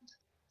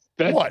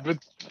 What?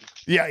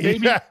 Yeah,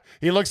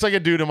 he looks like a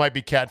dude who might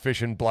be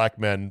catfishing black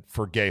men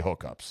for gay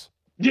hookups.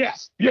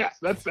 Yes,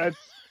 that's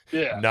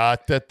yeah.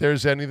 Not that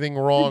there's anything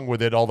wrong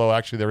with it, although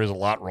actually there is a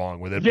lot wrong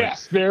with it.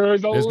 Yes,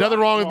 there's nothing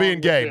wrong with being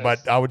gay,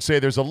 but I would say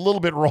there's a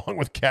little bit wrong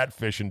with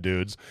catfishing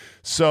dudes.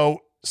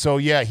 So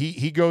yeah,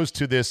 he goes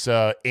to this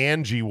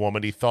Angie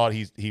woman he thought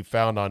he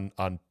found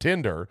on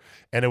Tinder,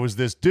 and it was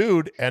this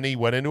dude, and he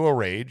went into a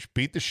rage,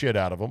 beat the shit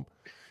out of him,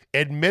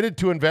 admitted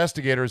to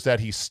investigators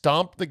that he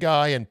stomped the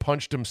guy and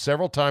punched him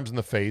several times in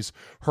the face,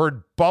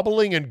 heard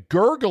bubbling and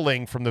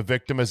gurgling from the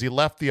victim as he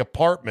left the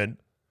apartment,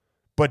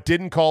 but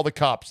didn't call the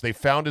cops. They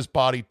found his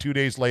body 2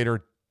 days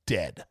later,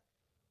 dead.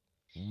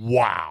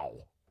 Wow.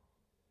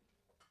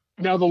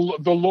 Now, the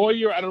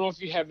lawyer, I don't know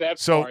if you have that.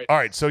 So, all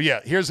right. So,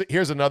 yeah,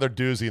 here's another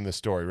doozy in the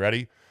story.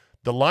 Ready?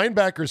 The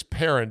linebacker's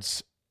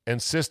parents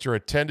and sister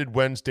attended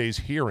Wednesday's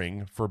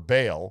hearing for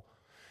bail,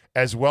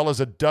 as well as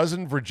a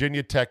dozen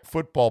Virginia Tech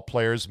football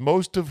players,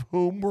 most of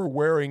whom were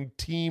wearing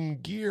team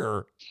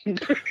gear.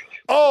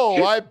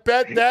 Oh, I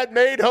bet that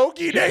made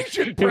Hokie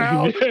Nation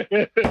proud.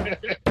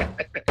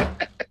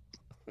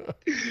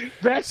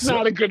 That's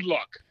not a good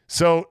look.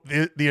 So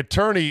the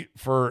attorney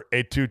for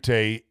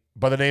Etute,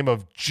 by the name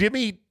of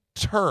Jimmy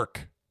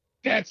Turk.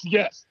 Yes.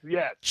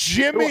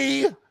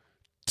 Jimmy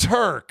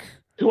Turk.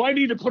 Who I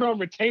need to put on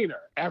retainer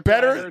after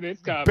I heard his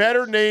comments.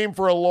 Better name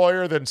for a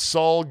lawyer than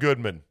Saul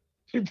Goodman.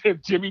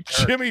 Jimmy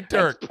Turk. Jimmy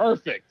Turk. That's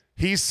perfect.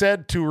 He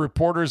said to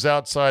reporters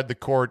outside the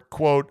court,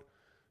 quote,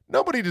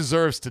 "Nobody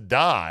deserves to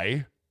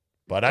die,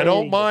 but I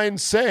don't mind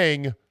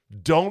saying,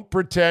 don't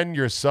pretend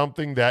you're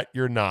something that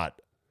you're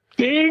not."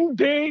 Ding,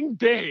 ding,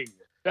 ding.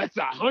 That's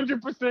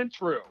 100%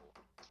 true.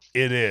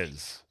 It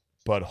is.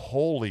 But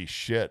holy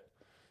shit.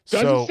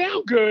 Doesn't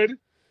sound good,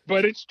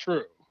 but it's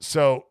true.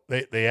 So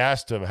they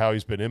asked him how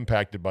he's been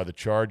impacted by the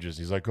charges.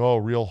 He's like, oh,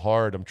 real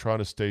hard. I'm trying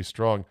to stay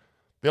strong.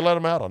 They let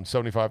him out on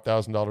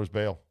 $75,000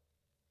 bail.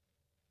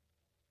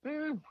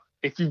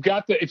 If you've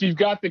got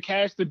the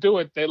cash to do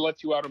it, they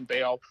let you out on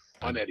bail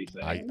on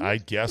anything. I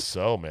guess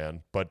so,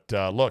 man. But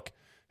look,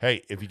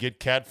 hey, if you get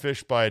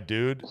catfished by a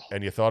dude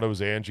and you thought it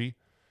was Angie,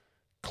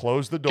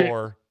 close the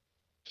door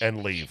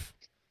and leave,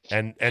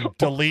 and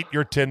delete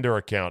your Tinder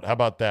account. How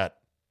about that?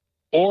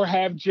 Or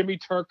have Jimmy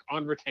Turk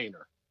on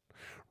retainer.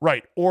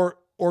 Right. Or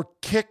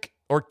kick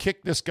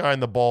this guy in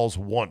the balls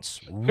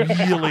once,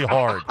 really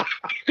hard.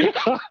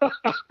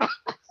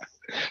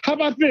 How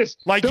about this?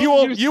 Like you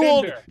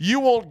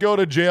won't go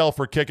to jail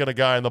for kicking a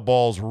guy in the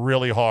balls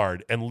really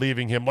hard and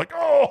leaving him like,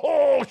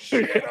 oh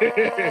shit,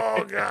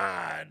 oh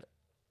god.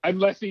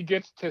 Unless he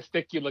gets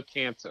testicular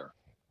cancer.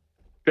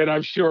 Then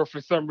I'm sure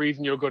for some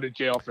reason you'll go to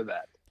jail for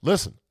that.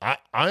 Listen, I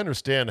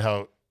understand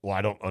how. Well,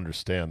 I don't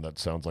understand. That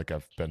sounds like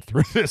I've been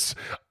through this.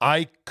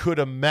 I could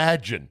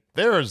imagine.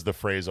 There is the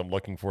phrase I'm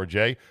looking for,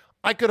 Jay.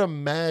 I could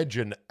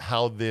imagine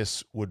how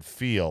this would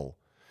feel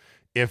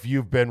if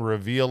you've been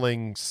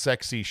revealing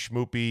sexy,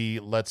 schmoopy,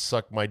 let's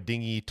suck my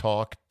dingy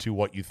talk to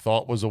what you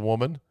thought was a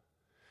woman.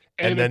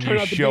 And then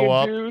you show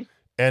up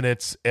and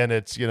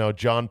it's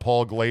John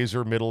Paul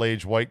Glazer,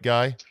 middle-aged white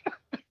guy.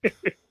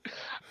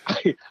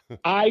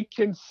 I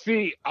can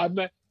see. I'm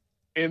not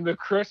in the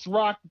Chris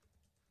Rock.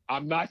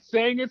 I'm not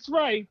saying it's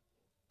right.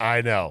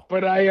 I know,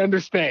 but I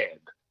understand.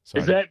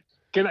 Sorry. Is that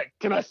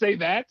can I say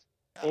that,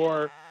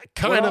 or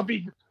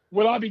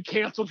will I be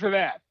canceled for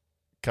that?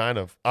 Kind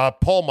of.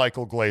 Paul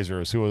Michael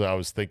Glazer is who I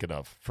was thinking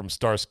of from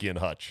Starsky and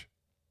Hutch.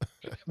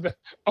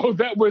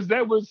 that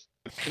was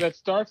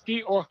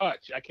Starsky or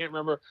Hutch? I can't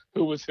remember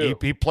who was who.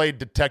 He played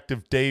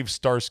Detective Dave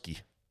Starsky,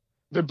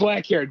 the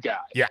black-haired guy.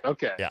 Yeah.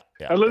 Okay. Yeah.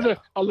 Elizabeth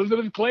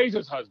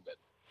Glazer's husband.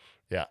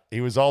 Yeah.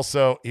 He was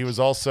also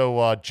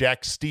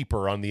Jack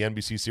Steeper on the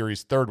NBC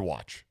series Third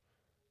Watch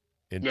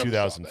in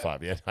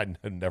 2005. Yeah, I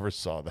never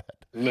saw that.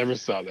 Never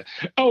saw that.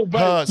 Oh,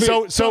 but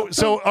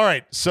so all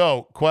right.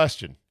 So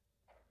question: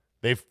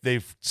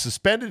 They've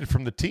suspended him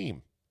from the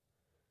team.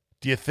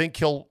 Do you think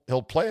he'll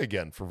play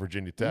again for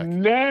Virginia Tech?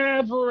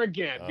 Never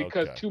again,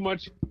 because too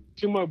much.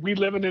 We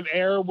live in an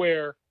era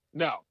where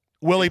no.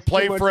 Will he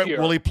play for it?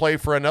 Will he play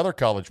for another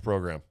college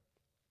program?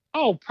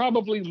 Oh,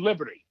 probably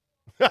Liberty.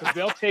 Because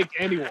they'll take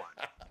anyone.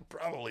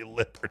 Probably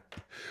Liberty.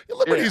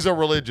 Liberty's a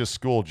religious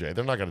school, Jay.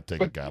 They're not going to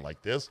take a guy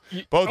like this.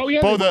 They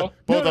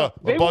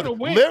want to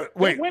win. They're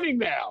winning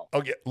now.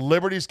 Okay,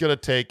 Liberty's going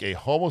to take a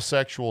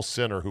homosexual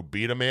sinner who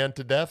beat a man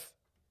to death.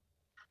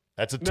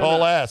 That's a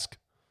tall ask.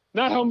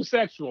 Not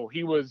homosexual.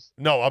 He was.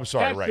 No, I'm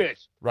sorry.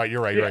 Catfish. Right.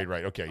 You're right. You're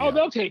right. Okay. Oh,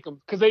 they'll take him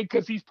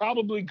because he's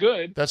probably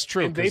good. That's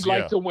true. And they'd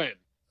like to win.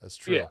 That's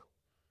true. Yeah.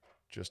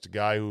 Just a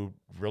guy who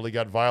really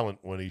got violent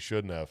when he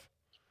shouldn't have.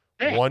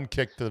 Yeah. One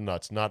kick to the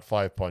nuts, not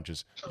 5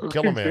 punches.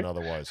 Kill a man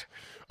otherwise.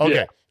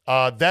 Okay.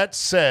 That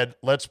said,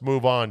 let's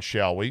move on,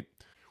 shall we?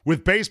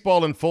 With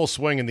baseball in full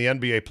swing and the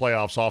NBA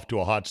playoffs off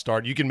to a hot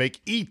start, you can make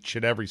each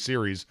and every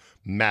series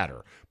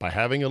matter by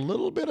having a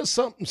little bit of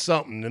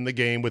something in the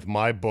game with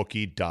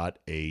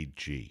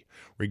MyBookie.ag.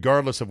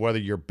 Regardless of whether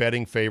you're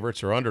betting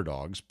favorites or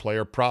underdogs,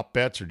 player prop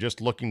bets, or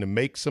just looking to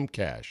make some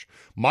cash,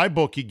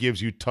 MyBookie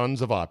gives you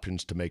tons of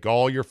options to make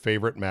all your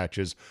favorite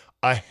matches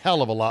a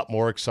hell of a lot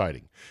more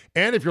exciting.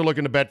 And if you're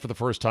looking to bet for the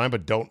first time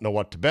but don't know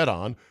what to bet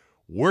on,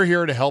 we're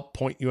here to help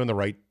point you in the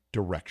right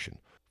direction.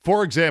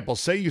 For example,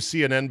 say you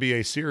see an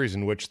NBA series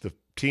in which the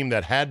team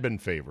that had been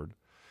favored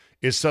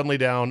is suddenly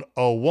down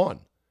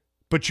 0-1.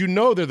 But you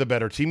know they're the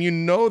better team. You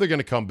know they're going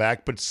to come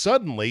back. But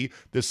suddenly,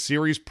 the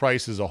series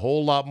price is a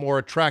whole lot more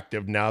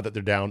attractive now that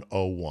they're down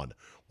 0-1.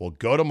 Well,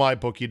 go to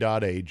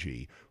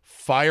mybookie.ag,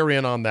 fire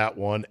in on that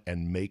one,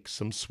 and make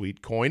some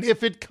sweet coin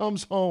if it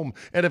comes home.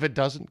 And if it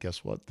doesn't,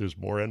 guess what? There's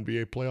more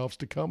NBA playoffs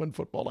to come and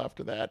football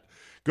after that.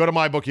 Go to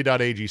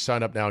mybookie.ag,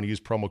 sign up now, and use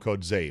promo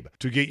code ZABE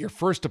to get your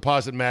first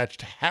deposit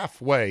matched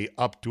halfway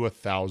up to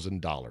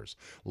 $1,000.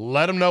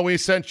 Let them know we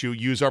sent you.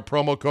 Use our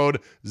promo code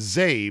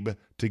ZABE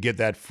to get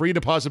that free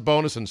deposit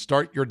bonus and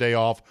start your day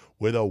off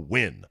with a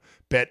win.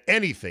 Bet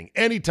anything,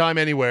 anytime,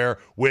 anywhere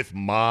with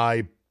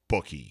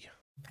MyBookie.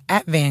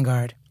 At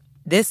Vanguard,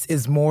 this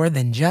is more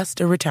than just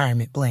a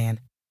retirement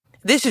plan.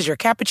 This is your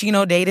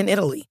cappuccino date in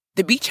Italy,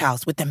 the beach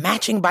house with the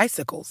matching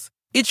bicycles.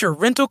 It's your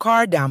rental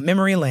car down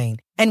memory lane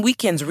and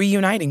weekends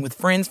reuniting with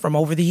friends from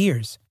over the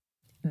years.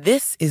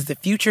 This is the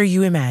future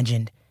you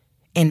imagined,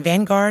 and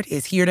Vanguard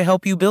is here to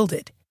help you build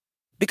it.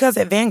 Because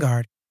at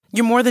Vanguard,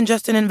 you're more than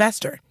just an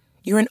investor.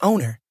 You're an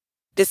owner.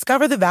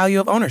 Discover the value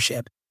of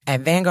ownership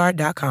at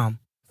Vanguard.com.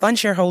 Fund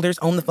shareholders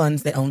own the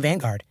funds that own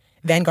Vanguard.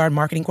 Vanguard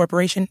Marketing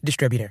Corporation,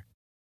 distributor.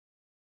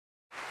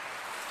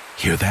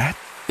 Hear that?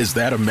 Is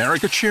that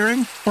America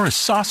cheering or a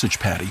sausage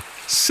patty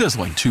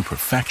sizzling to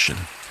perfection?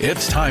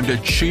 It's time to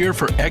cheer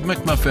for Egg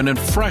McMuffin and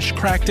fresh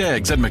cracked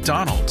eggs at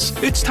McDonald's.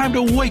 It's time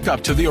to wake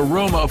up to the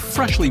aroma of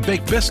freshly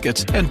baked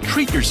biscuits and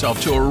treat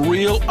yourself to a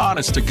real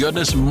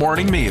honest-to-goodness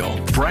morning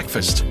meal.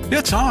 Breakfast,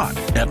 it's on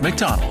at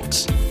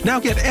McDonald's. Now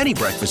get any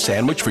breakfast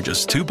sandwich for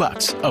just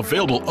 $2.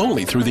 Available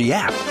only through the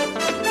app.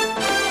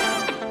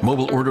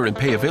 Mobile order and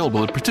pay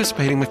available at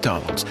participating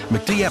McDonald's.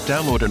 McD app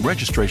download and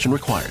registration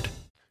required.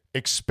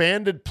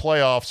 Expanded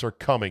playoffs are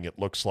coming, it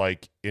looks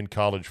like, in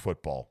college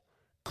football.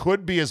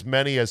 Could be as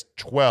many as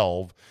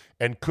 12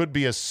 and could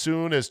be as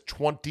soon as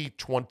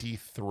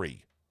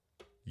 2023.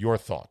 Your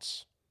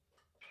thoughts?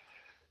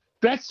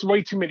 That's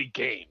way too many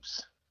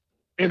games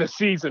in a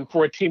season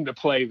for a team to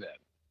play then.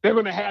 They're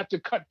going to have to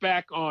cut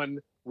back on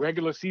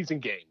regular season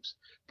games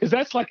because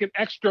that's like an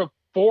extra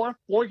four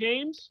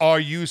games. Are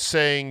you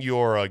saying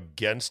you're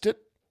against it?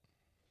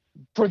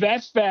 For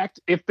that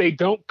fact, if they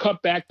don't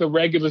cut back the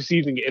regular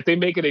season, if they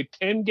make it a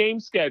 10-game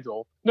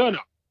schedule, an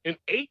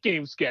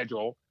 8-game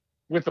schedule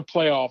with the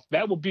playoff,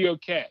 that would be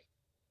okay.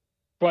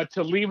 But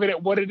to leave it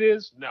at what it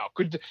is, no.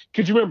 Could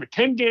you remember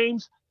 10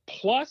 games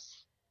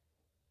plus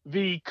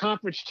the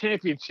conference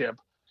championship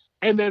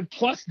and then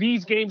plus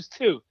these games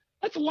too?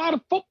 That's a lot of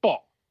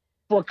football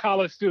for a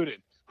college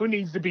student who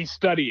needs to be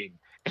studying.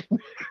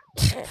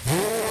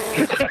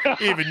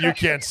 Even you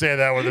can't say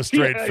that with a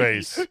straight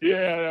face.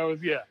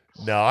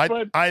 No,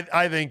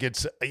 I think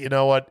it's, you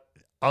know what?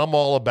 I'm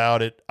all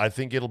about it. I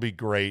think it'll be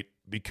great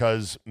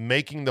because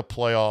making the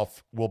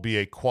playoff will be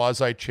a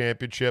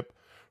quasi-championship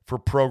for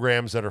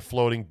programs that are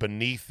floating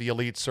beneath the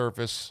elite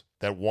surface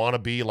that want to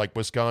be like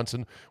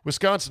Wisconsin.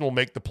 Wisconsin will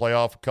make the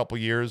playoff a couple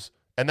years,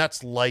 and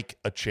that's like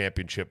a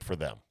championship for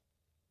them.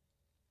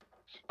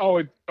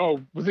 Was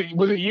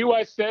it you?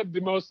 I said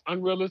the most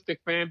unrealistic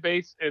fan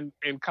base in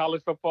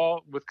college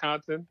football,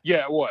 Wisconsin.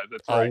 Yeah, it was.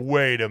 That's right. Oh,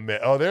 wait a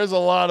minute. Oh, there's a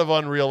lot of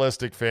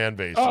unrealistic fan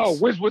bases. Oh,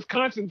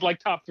 Wisconsin's like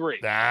top 3.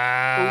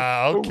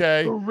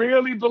 Okay. Who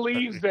really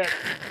believes that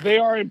they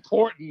are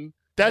important?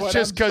 That's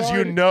just because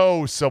you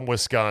know some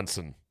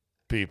Wisconsin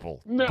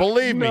people.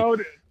 Believe me.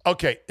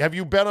 Okay, have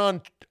you been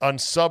on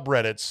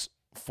subreddits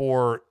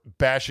for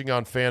bashing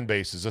on fan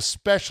bases,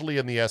 especially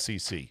in the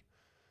SEC?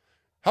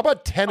 How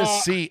about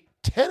Tennessee?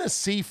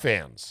 Tennessee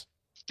fans.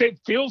 It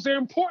feels they're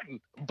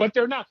important, but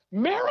they're not.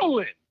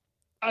 Maryland.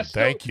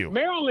 Thank you.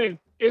 Maryland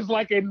is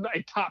like a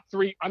top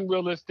 3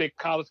 unrealistic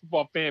college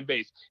football fan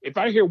base. If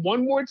I hear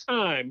one more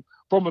time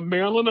from a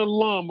Maryland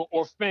alum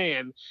or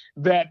fan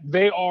that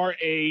they are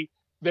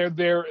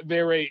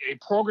they're a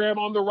program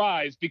on the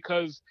rise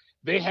because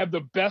they have the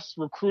best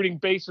recruiting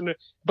base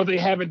but they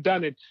haven't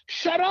done it.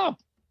 Shut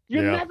up.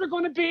 You're never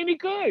going to be any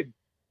good.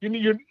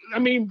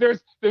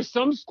 There's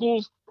some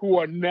schools who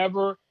are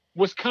never.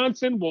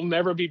 Wisconsin will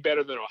never be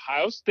better than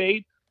Ohio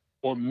State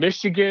or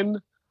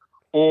Michigan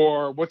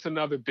or what's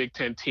another Big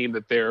Ten team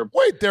that they're.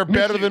 Wait, they're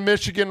better than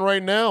Michigan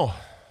right now.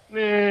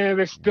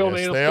 They're still.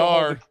 Yes, they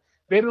are.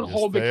 They don't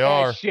hold the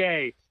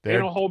cachet. They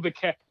don't hold the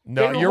cachet.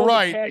 No, you're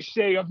right. The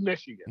cachet of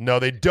Michigan. No,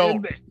 they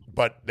don't.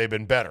 But they've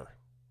been better.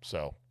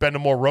 So been to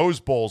more Rose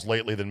Bowls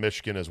lately than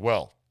Michigan as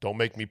well. Don't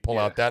make me pull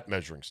out that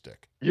measuring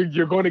stick.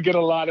 You're going to get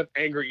a lot of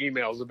angry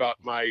emails about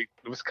my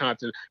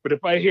Wisconsin. But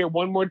if I hear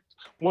one more,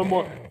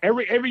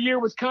 every year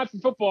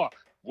Wisconsin football,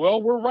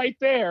 well, we're right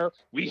there.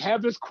 We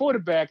have this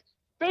quarterback.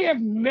 They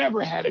have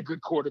never had a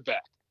good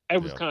quarterback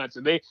at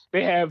Wisconsin. They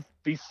have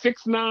the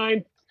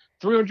 6'9",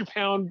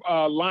 300-pound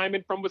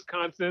lineman from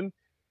Wisconsin,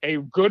 a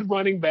good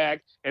running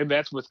back, and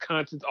that's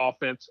Wisconsin's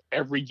offense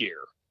every year.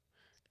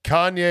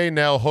 Kanye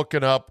now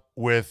hooking up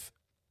with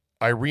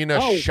Irina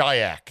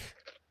Shayk.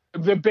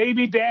 The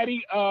baby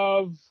daddy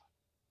of,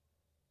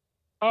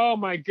 oh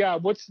my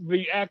God, what's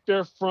the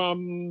actor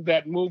from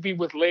that movie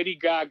with Lady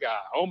Gaga?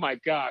 Oh my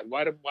God,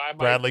 why am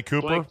Bradley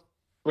Cooper? Blank?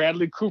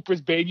 Bradley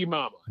Cooper's baby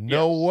mama.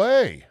 No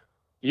way.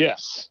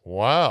 Yes.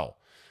 Wow.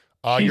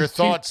 Your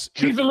thoughts?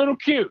 She's a little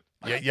cute.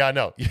 Yeah, I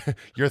know.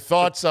 Your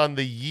thoughts on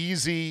the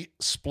Yeezy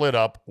split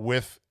up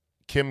with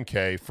Kim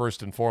K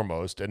first and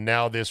foremost, and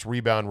now this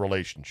rebound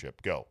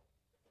relationship. Go.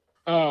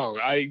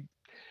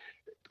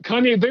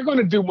 Kanye, they're going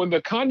to do when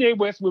the Kanye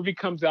West movie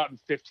comes out in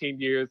 15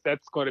 years.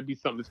 That's going to be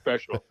something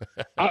special.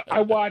 I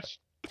watched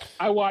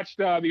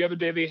the other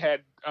day. They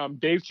had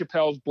Dave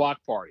Chappelle's Block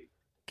Party,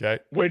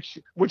 okay, which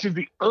is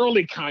the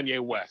early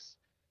Kanye West,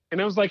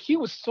 and I was like, he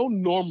was so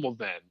normal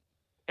then,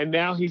 and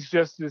now he's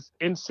just this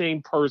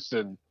insane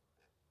person,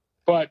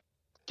 but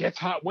gets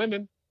hot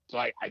women. So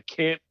I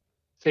can't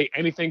say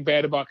anything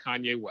bad about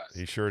Kanye West.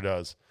 He sure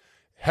does.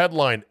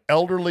 Headline,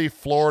 elderly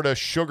Florida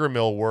sugar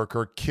mill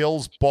worker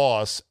kills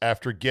boss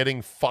after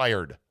getting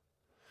fired.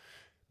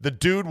 The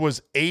dude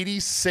was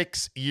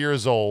 86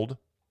 years old.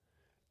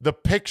 The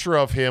picture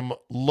of him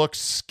looks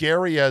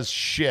scary as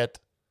shit.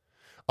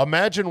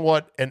 Imagine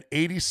what an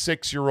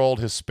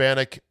 86-year-old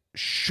Hispanic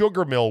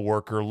sugar mill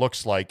worker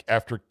looks like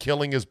after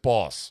killing his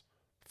boss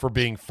for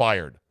being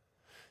fired.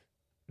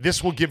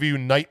 This will give you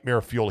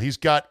nightmare fuel. He's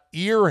got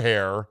ear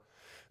hair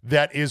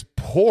that is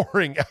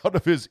pouring out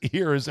of his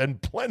ears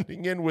and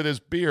blending in with his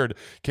beard.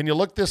 Can you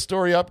look this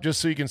story up just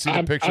so you can see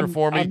the picture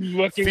for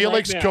me?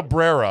 Felix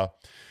Cabrera,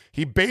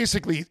 he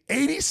basically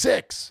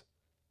 86,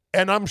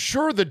 and I'm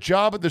sure the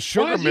job at the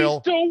sugar mill.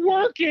 He's still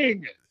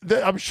working.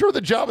 I'm sure the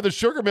job at the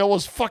sugar mill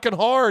was fucking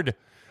hard.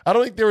 I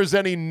don't think there was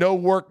any no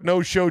work,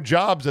 no show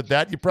jobs at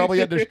that. You probably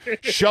had to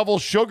shovel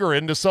sugar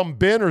into some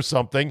bin or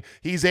something.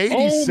 He's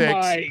 86. Oh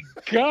my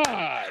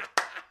God.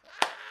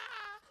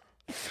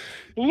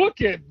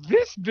 Look at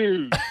this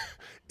dude.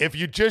 If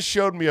you just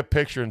showed me a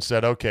picture and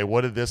said, okay,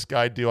 what did this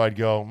guy do? I'd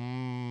go,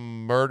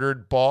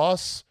 murdered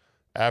boss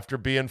after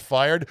being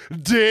fired.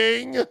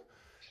 Ding!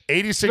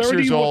 86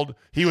 years old.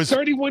 He was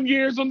 31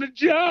 years on the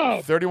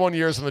job. 31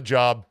 years on the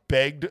job,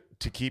 begged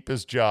to keep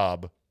his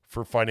job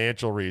for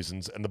financial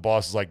reasons. And the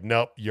boss is like,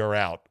 nope, you're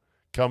out.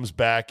 Comes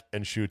back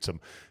and shoots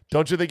him.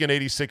 Don't you think an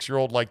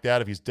 86-year-old like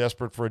that, if he's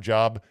desperate for a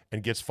job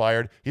and gets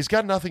fired, he's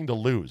got nothing to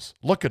lose.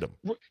 Look at him.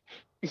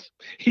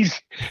 If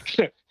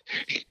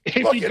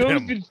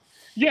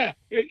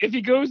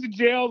he goes to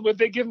jail, would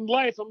they give him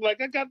life? I'm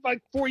like, I got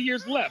like 4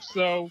 years left,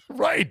 so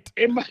right.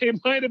 It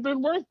might have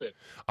been worth it.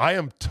 I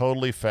am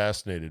totally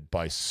fascinated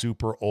by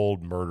super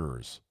old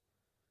murderers.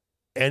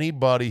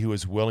 Anybody who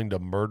is willing to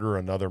murder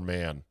another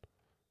man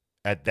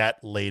at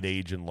that late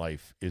age in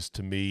life is,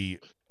 to me,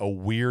 a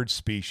weird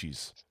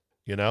species.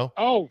 You know?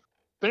 Oh,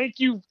 thank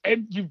you,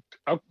 and you.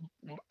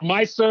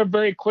 My sir,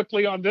 very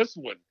quickly on this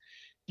one.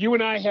 You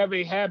and I have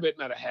a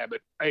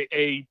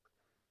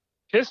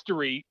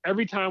history.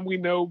 Every time we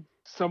know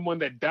someone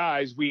that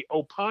dies, we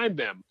opine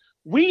them.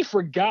 We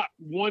forgot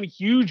one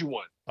huge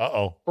one.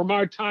 Uh-oh. From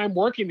our time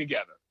working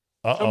together.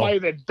 somebody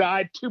that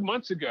died 2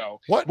 months ago.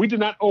 What? We did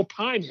not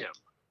opine him.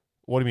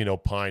 What do you mean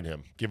opine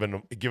him? Give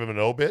him an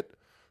obit?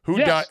 Who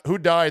Yes. died? Who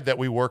died that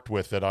we worked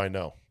with that I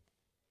know?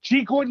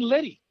 G. Gordon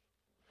Liddy.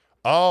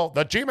 Oh,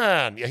 the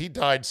G-Man. Yeah, he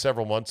died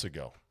several months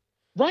ago.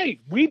 Right.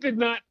 We did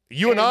not.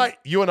 You and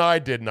I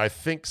did, and I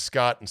think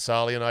Scott and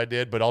Sally and I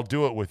did, but I'll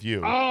do it with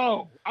you.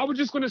 Oh, I was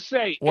just going to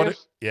say,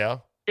 yeah.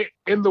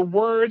 In the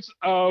words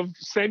of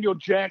Samuel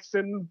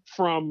Jackson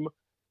from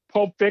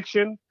Pulp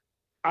Fiction,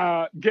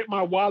 get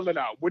my wallet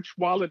out. Which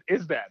wallet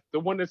is that? The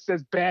one that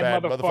says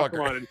bad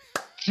motherfucker on it.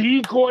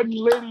 G. Gordon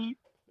Liddy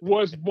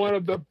was one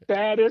of the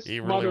baddest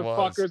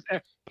motherfuckers.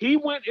 Was. He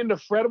went into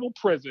Federal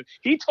prison.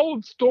 He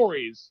told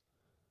stories,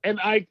 and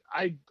I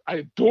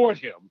adored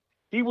him.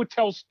 He would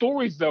tell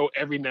stories, though,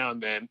 every now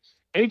and then.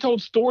 And he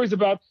told stories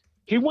about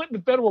he went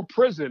into Federal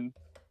prison,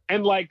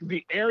 and like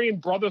the Aryan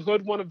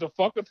Brotherhood wanted to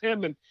fuck with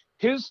him, and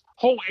his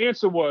whole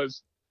answer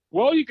was,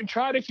 well, you can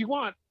try it if you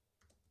want.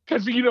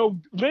 Because,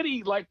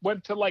 Liddy,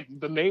 went to,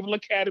 the Naval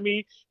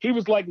Academy. He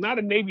was, not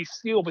a Navy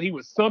SEAL, but he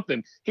was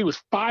something. He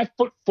was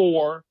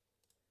 5'4".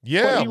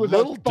 Yeah, he was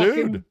little a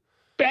fucking dude.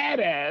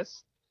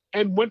 Badass,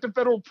 and went to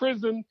Federal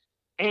prison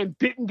and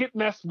didn't get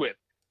messed with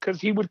because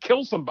he would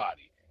kill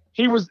somebody.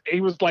 He was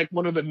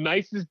one of the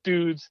nicest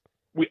dudes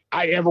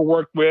I ever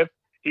worked with.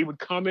 He would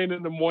come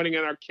in the morning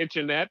in our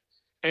kitchenette,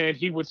 and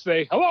he would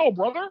say, "Hello,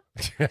 brother."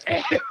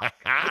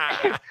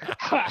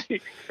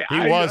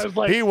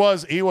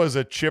 He was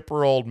a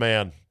chipper old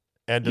man,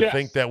 and to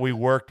think that we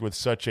worked with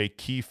such a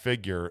key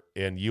figure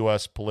in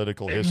U.S.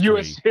 political history.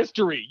 U.S.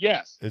 history,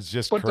 yes, it's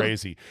just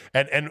crazy.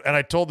 And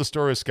I told the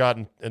story of Scott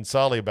and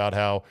Solly about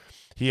how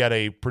he had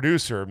a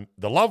producer,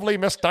 the lovely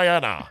Miss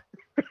Diana,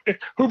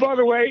 who, by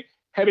the way,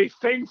 had a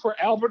thing for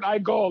Albert I.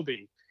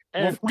 Goldie.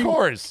 And of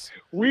course.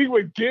 We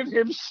would give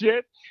him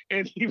shit,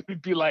 and he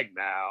would be like,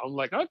 "No." I'm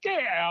like,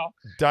 "Okay, Al."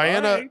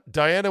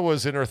 Diana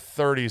was in her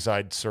 30s,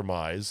 I'd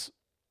surmise.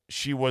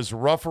 She was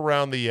rough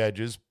around the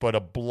edges, but a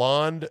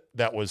blonde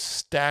that was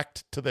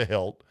stacked to the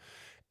hilt.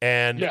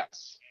 And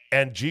yes.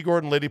 And G.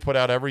 Gordon Liddy put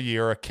out every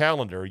year a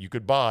calendar you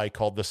could buy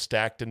called the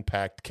Stacked and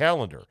Packed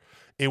Calendar.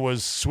 It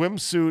was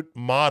swimsuit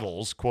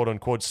models, quote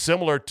unquote,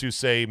 similar to,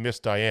 say, Miss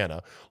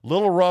Diana,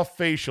 little rough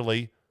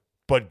facially,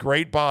 but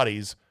great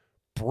bodies,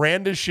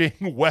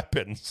 brandishing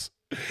weapons.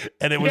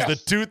 And it was the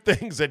two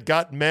things that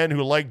got men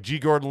who liked G.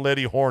 Gordon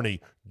Liddy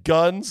horny: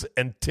 guns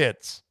and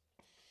tits.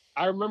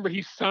 I remember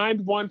he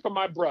signed one for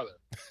my brother,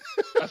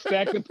 a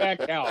Stacked and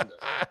Packed calendar.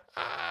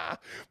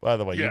 By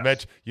the way,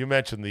 you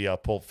mentioned the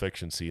Pulp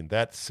Fiction scene.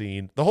 That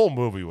scene, the whole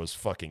movie was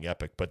fucking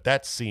epic, but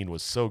that scene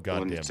was so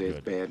goddamn good.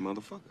 Says bad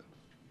motherfucker.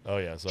 Oh,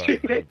 yeah, sorry.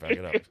 Back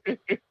it up.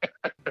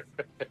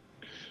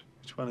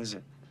 Which one is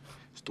it?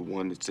 It's the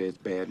one that says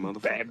bad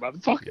motherfucker. Bad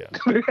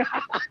motherfucker.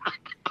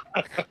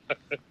 Yeah.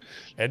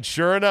 And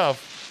sure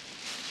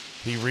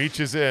enough, he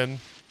reaches in,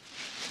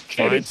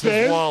 finds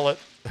his wallet.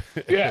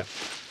 Yeah.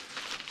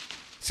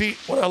 See,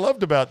 what I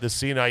loved about this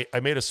scene, I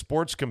made a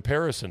sports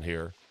comparison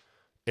here,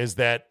 is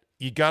that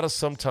you got to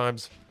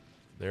sometimes,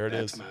 there it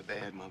is. That's my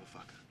bad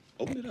motherfucker.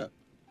 Open it up.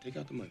 Take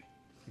out the money.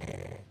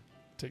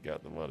 Take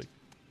out the money.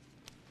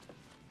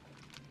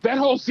 That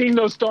whole scene,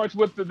 though, starts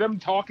with them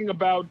talking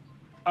about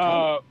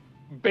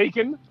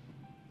bacon.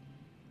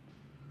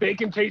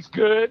 Bacon tastes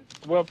good.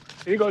 Well,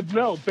 he goes,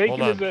 no,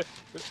 bacon is a...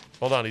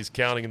 Hold on, he's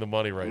counting the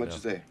money right now. How much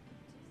is that?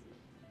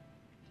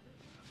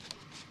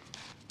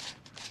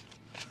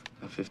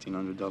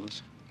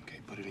 $1,500. Okay,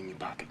 put it in your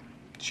pocket.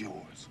 It's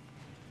yours.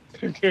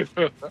 Now,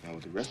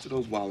 with the rest of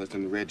those wallets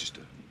in the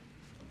register,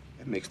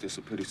 that makes this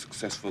a pretty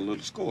successful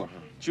little score, huh?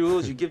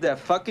 Jules, you give that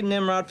fucking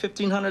Nimrod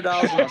 $1,500 and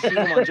I'll shoot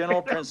him on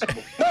general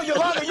principle. No,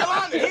 Yolanda,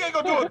 he ain't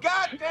gonna do a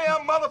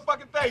goddamn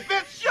motherfucking thing.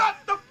 Bitch, shut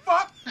the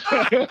fuck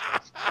up.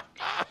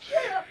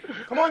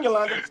 Come on,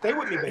 Yolanda, stay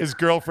with me, baby. His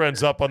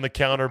girlfriend's up on the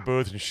counter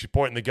booth and she's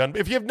pointing the gun.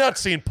 If you have not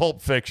seen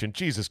Pulp Fiction,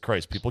 Jesus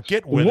Christ, people,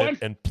 get with it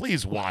and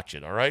please watch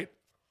it, all right?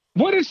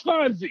 What is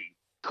Fonzie?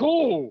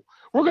 Cool.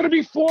 We're going to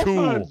be four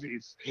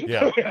Fonzies.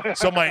 Yeah.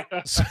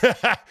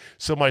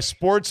 So my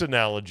sports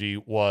analogy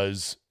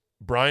was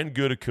Brian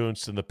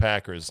Gutekunst and the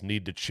Packers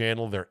need to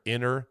channel their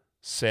inner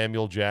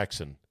Samuel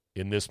Jackson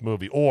in this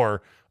movie,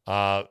 or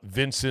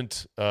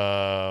Vincent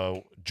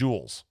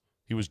Jules.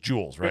 He was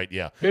Jules, right?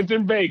 Yeah.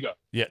 Vincent Vega.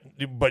 Yeah,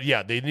 but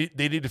yeah, they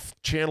need to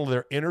channel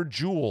their inner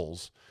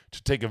Jules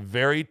to take a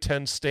very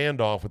tense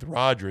standoff with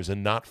Rodgers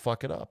and not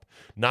fuck it up,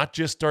 not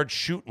just start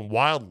shooting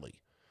wildly.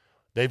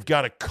 They've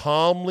got to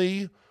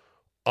calmly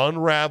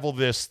unravel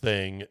this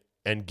thing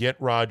and get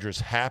Rodgers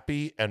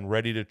happy and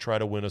ready to try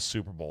to win a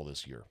Super Bowl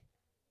this year.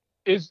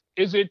 Is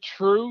it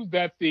true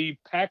that the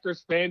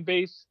Packers fan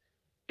base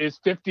is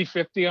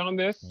 50-50 on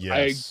this?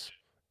 Yes.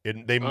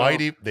 They might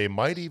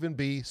even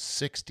be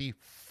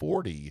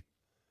 60-40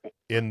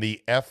 in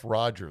the F.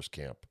 Rodgers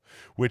camp,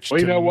 which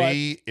to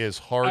me is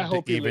hard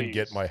to even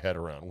get my head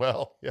around.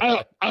 Well,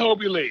 yeah. I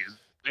hope he leaves.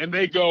 And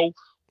they go,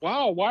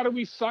 wow, why do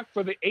we suck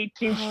for the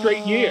 18th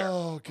straight year?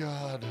 Oh,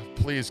 God.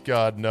 Please,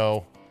 God,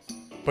 no.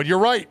 But you're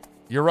right.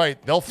 You're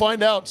right. They'll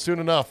find out soon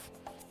enough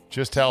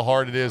just how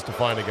hard it is to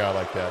find a guy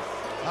like that.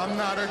 I'm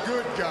not a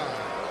good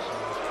guy.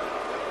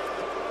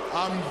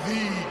 I'm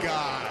the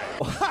guy.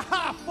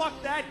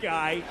 Fuck that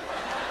guy.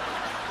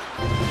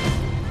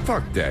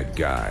 Fuck that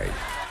guy.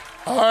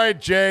 All right,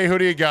 Jay, who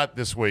do you got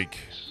this week?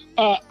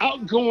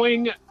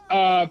 Outgoing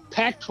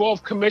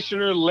Pac-12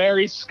 Commissioner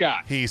Larry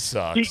Scott. He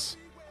sucks.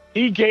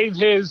 He gave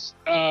his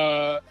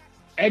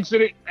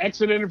exit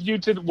interview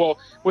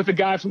with the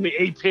guy from the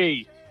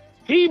AP.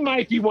 He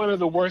might be one of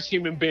the worst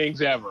human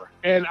beings ever.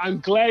 And I'm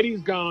glad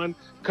he's gone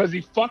because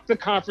he fucked the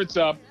conference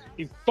up.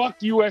 He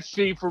fucked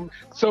USC for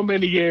so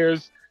many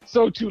years.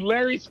 So to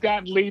Larry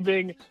Scott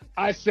leaving,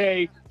 I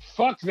say,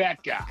 fuck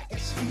that guy.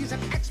 He's an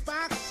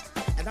Xbox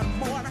and I'm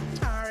more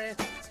Atari.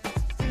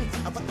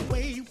 But the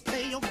way you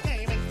play your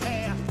game is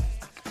fair.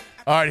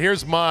 All right,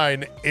 here's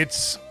mine.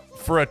 It's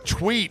for a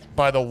tweet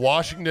by the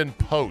Washington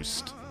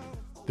Post.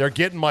 They're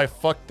getting my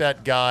fuck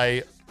that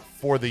guy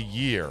for the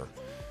year.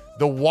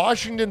 The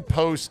Washington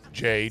Post,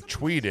 Jay,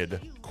 tweeted,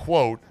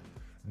 quote,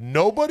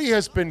 "Nobody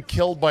has been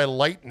killed by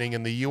lightning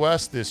in the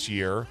U.S. this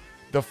year.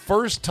 The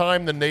first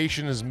time the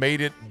nation has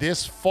made it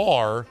this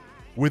far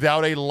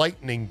without a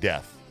lightning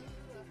death."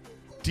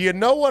 Do you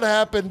know what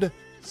happened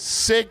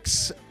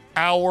 6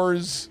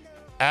 hours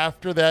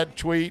after that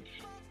tweet?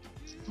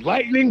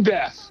 Lightning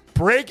death.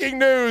 Breaking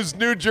news,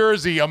 New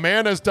Jersey. A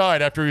man has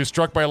died after he was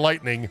struck by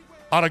lightning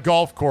on a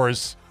golf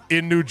course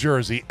in New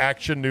Jersey.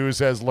 Action News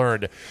has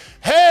learned.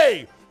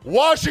 Hey,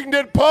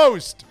 Washington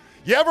Post,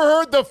 you ever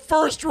heard the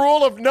first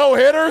rule of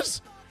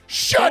no-hitters?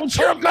 Shut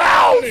your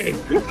mouth!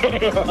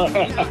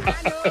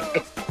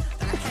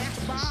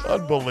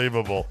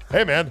 Unbelievable.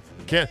 Hey, man,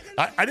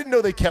 I didn't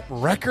know they kept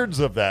records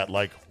of that.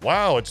 Like,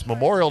 wow, it's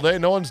Memorial Day.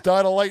 No one's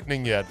died of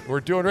lightning yet.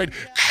 We're doing great.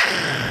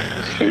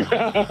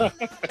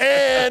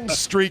 And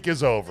streak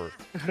is over.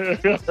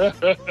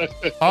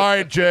 All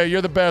right, Jay,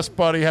 you're the best,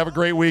 buddy. Have a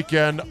great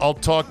weekend. I'll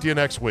talk to you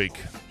next week.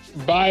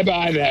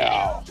 Bye-bye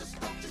now.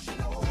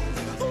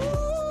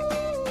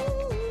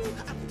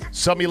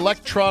 Some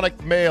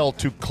electronic mail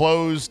to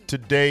close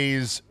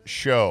today's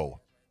show.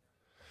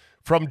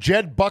 From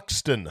Jed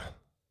Buxton.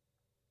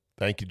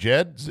 Thank you,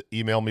 Jed.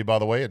 Email me, by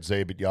the way, at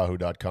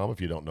zabe@yahoo.com if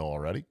you don't know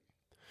already.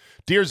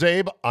 Dear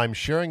Zabe, I'm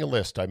sharing a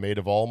list I made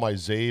of all my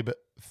Zabe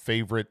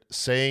favorite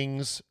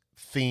sayings,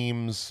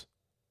 themes,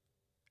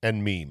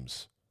 and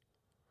memes.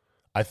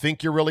 I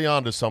think you're really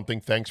onto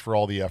something. Thanks for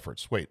all the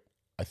efforts. Wait,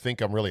 I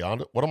think I'm really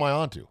onto? What am I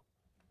onto?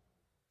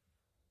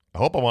 I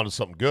hope I'm onto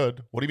something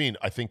good. What do you mean?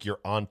 I think you're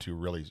onto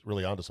really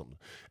onto something.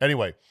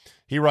 Anyway,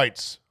 he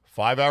writes,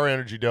 5-Hour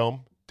Energy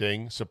Dome,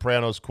 ding,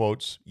 Sopranos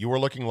quotes, You Were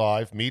Looking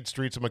Live, Mead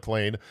Streets of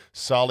McLean,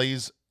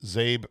 Solly's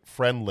Zabe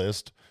Friend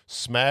List,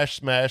 Smash,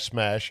 Smash,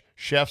 Smash,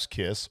 Chef's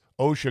Kiss,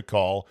 OSHA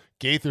Call,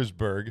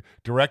 Gaithersburg,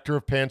 Director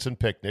of Pants and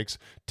Picnics,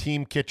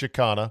 Team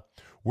Kitchikana,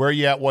 Where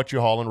You At, What You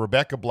Haulin',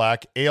 Rebecca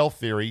Black, Ale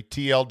Theory,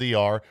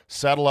 TLDR,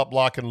 Saddle Up,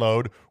 Lock and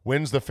Load,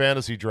 Wins the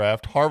Fantasy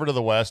Draft, Harvard of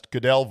the West,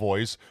 Goodell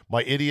Voice,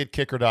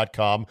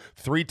 MyIdiotKicker.com,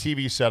 3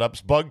 TV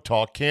Setups, Bug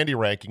Talk, Candy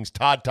Rankings,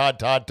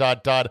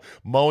 Todd,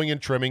 Mowing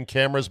and Trimming,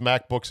 Cameras,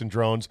 MacBooks and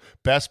Drones,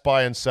 Best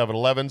Buy and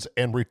 7-Elevens,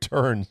 and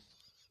Return.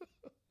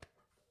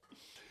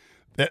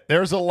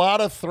 There's a lot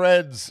of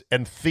threads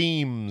and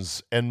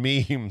themes and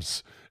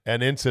memes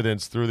and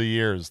incidents through the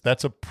years.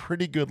 That's a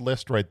pretty good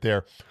list right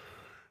there.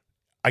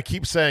 I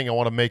keep saying I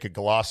want to make a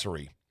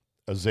glossary,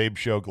 a Zabe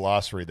Show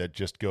glossary that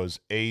just goes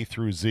A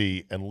through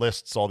Z and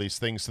lists all these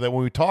things so that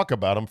when we talk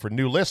about them for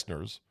new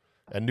listeners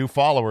and new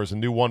followers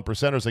and new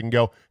 1%ers, they can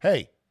go,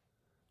 hey,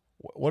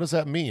 what does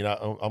that mean?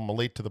 I'm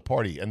late to the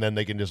party. And then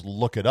they can just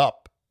look it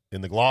up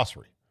in the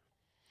glossary.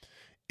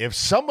 If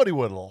somebody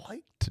would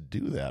like to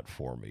do that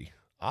for me,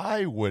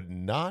 I would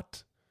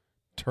not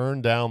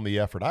turn down the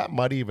effort. I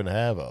might even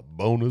have a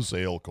bonus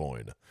ale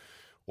coin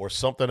or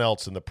something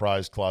else in the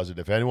prize closet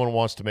if anyone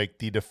wants to make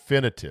the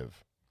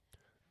definitive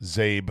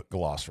Zabe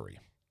glossary.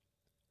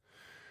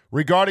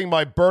 Regarding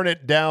my burn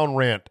it down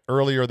rant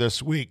earlier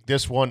this week,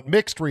 this one,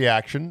 mixed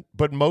reaction,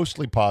 but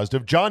mostly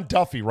positive. John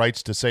Duffy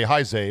writes to say,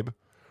 Hi, Zabe,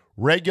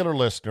 regular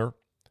listener,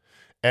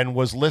 and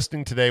was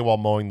listening today while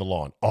mowing the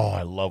lawn. Oh,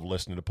 I love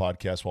listening to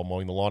podcasts while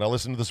mowing the lawn. I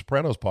listen to the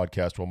Sopranos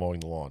podcast while mowing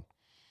the lawn.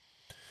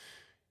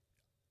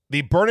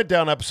 The Burn It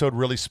Down episode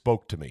really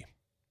spoke to me.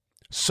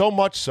 So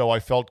much so I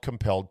felt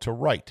compelled to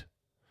write.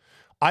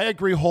 I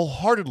agree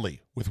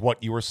wholeheartedly with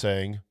what you were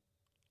saying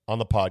on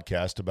the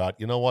podcast about,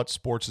 you know what,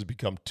 sports has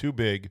become too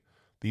big.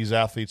 These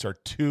athletes are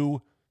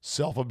too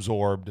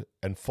self-absorbed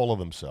and full of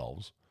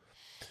themselves.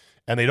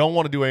 And they don't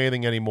want to do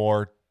anything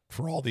anymore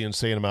for all the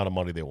insane amount of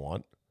money they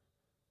want.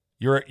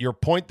 Your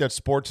point that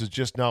sports is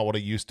just not what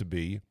it used to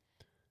be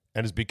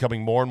and is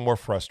becoming more and more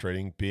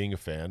frustrating being a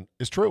fan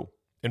is true.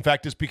 In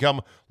fact, it's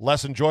become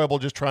less enjoyable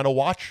just trying to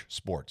watch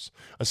sports.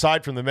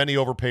 Aside from the many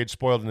overpaid,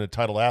 spoiled, and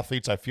entitled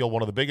athletes, I feel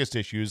one of the biggest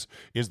issues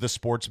is the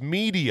sports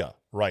media,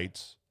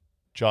 writes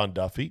John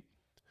Duffy.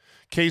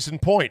 Case in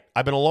point,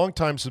 I've been a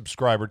longtime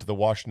subscriber to the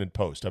Washington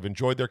Post. I've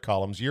enjoyed their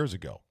columns years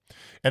ago.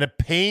 And it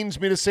pains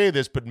me to say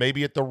this, but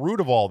maybe at the root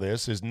of all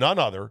this is none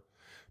other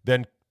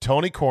than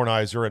Tony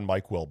Kornheiser and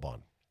Mike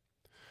Wilbon.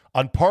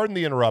 On Pardon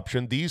the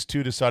Interruption, these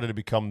two decided to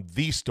become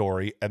the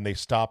story, and they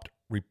stopped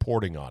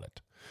reporting on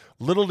it.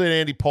 Little did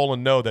Andy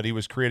Pollin know that he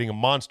was creating a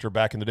monster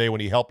back in the day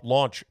when he helped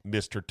launch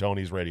Mr.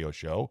 Tony's radio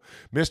show.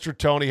 Mr.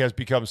 Tony has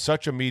become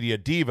such a media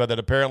diva that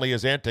apparently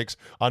his antics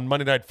on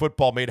Monday Night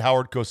Football made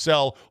Howard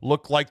Cosell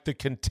look like the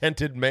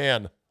contented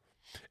man.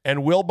 And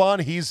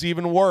Wilbon, he's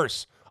even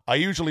worse. I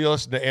usually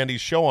listen to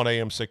Andy's show on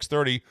AM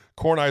 630.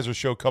 Kornheiser's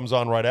show comes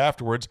on right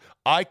afterwards.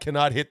 I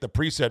cannot hit the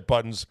preset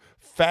buttons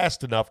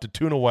fast enough to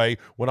tune away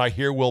when I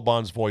hear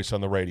Wilbon's voice on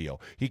the radio.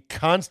 He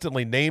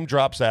constantly name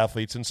drops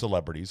athletes and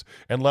celebrities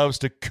and loves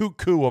to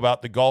coo-coo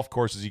about the golf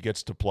courses he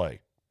gets to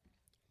play.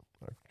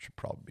 I should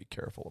probably be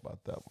careful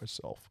about that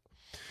myself.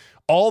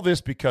 All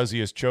this because he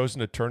has chosen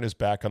to turn his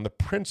back on the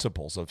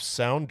principles of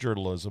sound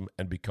journalism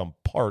and become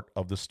part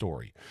of the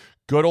story.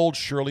 Good old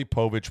Shirley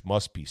Povich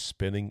must be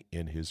spinning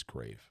in his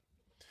grave.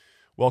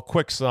 Well,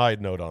 quick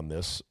side note on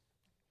this.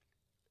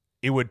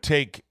 It would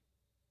take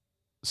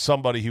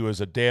somebody who is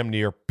a damn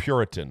near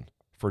Puritan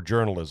for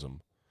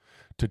journalism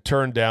to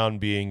turn down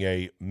being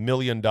a $1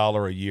 million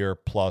a year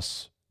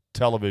plus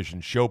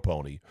television show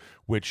pony,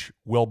 which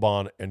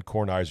Wilbon and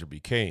Kornheiser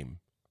became,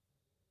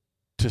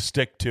 to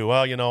stick to,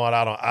 well, you know what,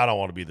 I don't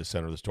want to be the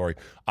center of the story.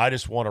 I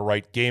just want to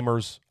write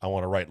gamers. I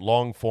want to write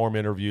long-form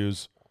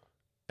interviews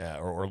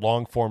or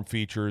long-form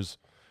features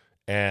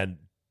and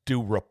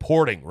do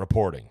reporting,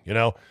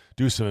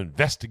 do some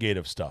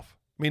investigative stuff.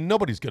 I mean,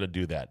 nobody's going to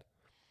do that.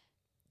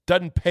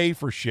 Doesn't pay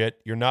for shit.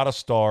 You're not a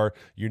star.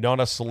 You're not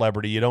a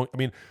celebrity.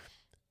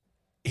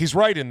 He's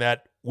right in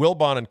that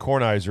Wilbon and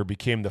Kornheiser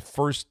became the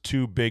first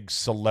two big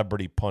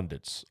celebrity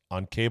pundits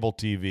on cable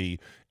TV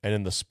and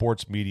in the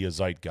sports media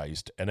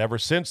zeitgeist. And ever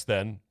since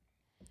then,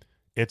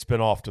 it's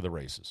been off to the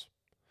races.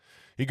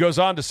 He goes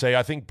on to say,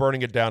 I think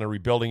burning it down and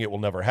rebuilding it will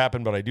never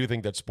happen, but I do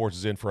think that sports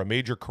is in for a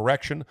major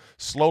correction.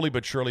 Slowly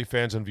but surely,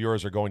 fans and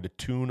viewers are going to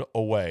tune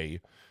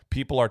away.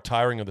 People are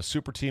tiring of the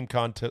super team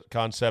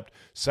concept.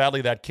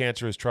 Sadly, that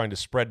cancer is trying to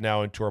spread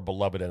now into our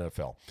beloved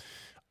NFL.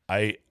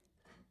 I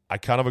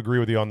kind of agree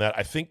with you on that.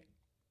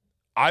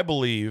 I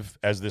believe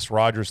as this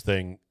Rodgers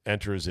thing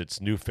enters its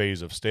new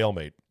phase of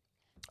stalemate,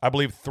 I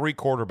believe 3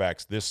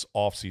 quarterbacks this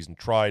offseason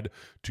tried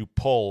to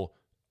pull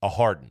a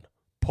Harden,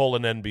 pull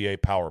an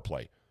NBA power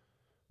play.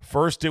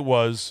 First, it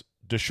was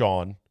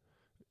Deshaun.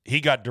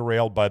 He got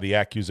derailed by the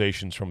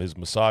accusations from his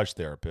massage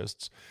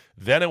therapists.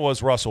 Then it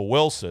was Russell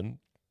Wilson,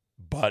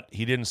 but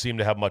he didn't seem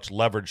to have much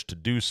leverage to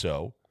do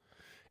so.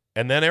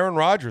 And then Aaron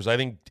Rodgers, I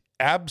think,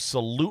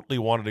 absolutely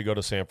wanted to go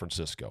to San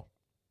Francisco.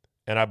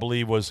 And I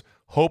believe was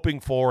hoping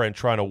for and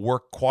trying to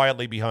work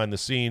quietly behind the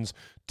scenes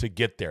to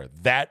get there.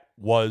 That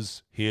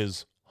was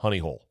his honey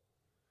hole.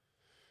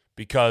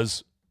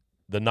 Because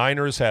the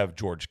Niners have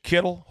George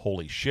Kittle.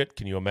 Holy shit,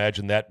 can you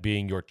imagine that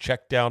being your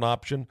check down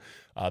option?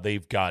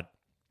 They've got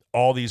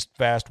all these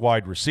fast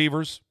wide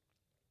receivers.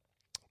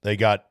 They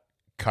got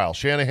Kyle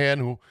Shanahan,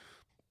 who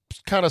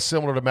is kind of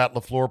similar to Matt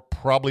LaFleur,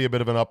 probably a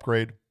bit of an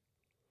upgrade.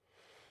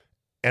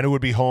 And it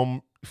would be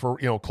home for,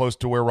 close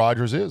to where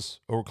Rodgers is,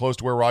 or close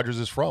to where Rodgers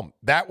is from.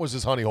 That was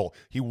his honey hole.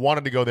 He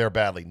wanted to go there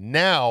badly.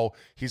 Now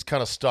he's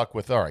kind of stuck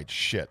with, all right,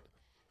 shit.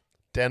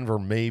 Denver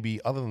maybe.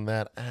 Other than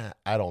that,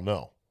 I don't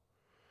know.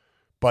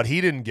 But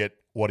he didn't get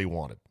what he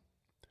wanted.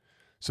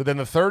 So then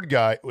the third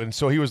guy, and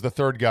so he was the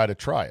third guy to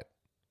try it.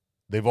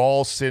 They've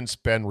all since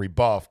been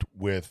rebuffed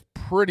with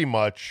pretty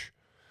much,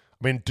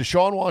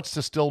 Deshaun wants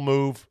to still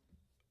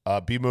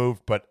be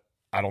moved, but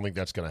I don't think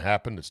that's going to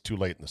happen. It's too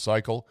late in the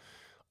cycle.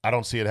 I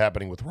don't see it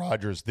happening with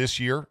Rodgers this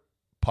year,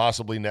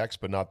 possibly next,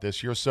 but not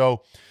this year.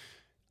 So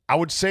I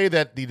would say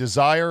that the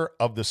desire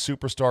of the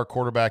superstar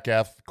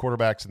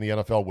quarterbacks in the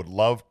NFL would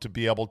love to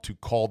be able to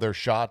call their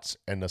shots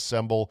and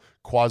assemble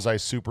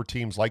quasi-super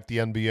teams like the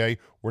NBA.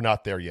 We're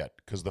not there yet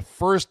because the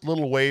first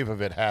little wave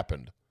of it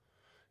happened,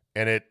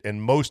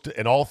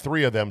 and all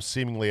 3 of them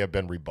seemingly have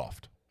been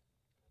rebuffed.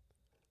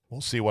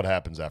 We'll see what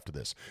happens after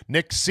this.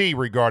 Nick C.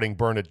 regarding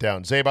Burn It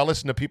Down. Zabe, I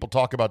listen to people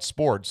talk about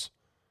sports.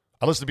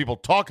 I listen to people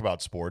talk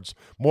about sports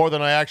more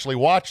than I actually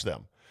watch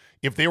them.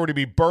 If they were to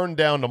be burned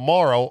down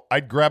tomorrow,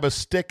 I'd grab a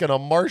stick and a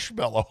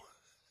marshmallow.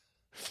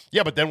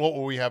 Yeah, but then what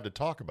will we have to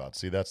talk about?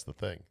 See, that's the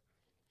thing.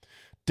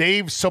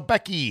 Dave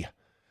Sobecki.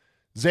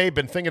 Zabe,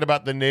 been thinking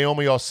about the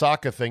Naomi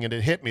Osaka thing, and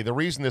it hit me. The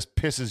reason this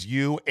pisses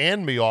you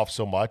and me off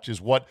so much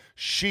is what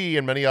she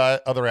and many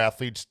other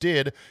athletes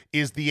did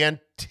is the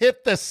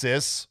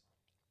antithesis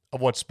of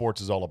what sports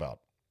is all about.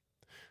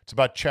 It's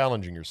about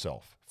challenging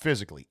yourself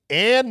physically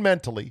and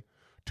mentally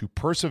to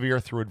persevere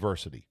through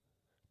adversity.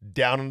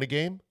 Down in the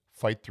game,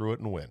 fight through it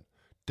and win.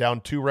 Down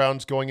 2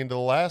 rounds going into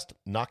the last,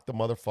 knock the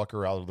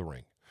motherfucker out of the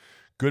ring.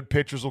 Good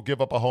pitchers will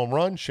give up a home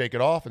run, shake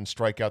it off, and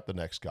strike out the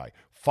next guy.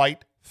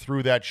 Fight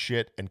through that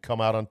shit and come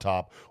out on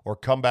top, or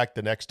come back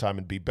the next time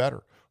and be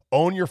better.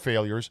 Own your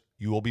failures,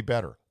 you will be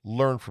better.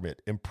 Learn from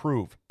it,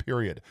 improve,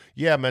 period.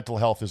 Yeah, mental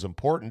health is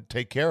important,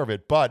 take care of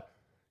it, but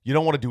you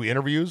don't want to do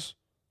interviews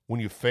when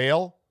you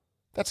fail.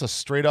 That's a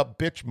straight-up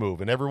bitch move,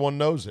 and everyone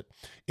knows it.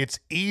 It's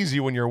easy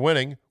when you're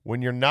winning.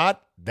 When you're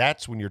not,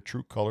 that's when your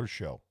true colors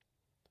show.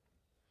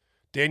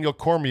 Daniel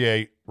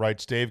Cormier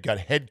writes, Dave got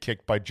head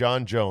kicked by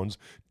John Jones,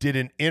 did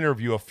an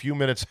interview a few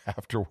minutes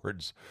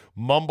afterwards,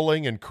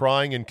 mumbling and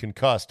crying and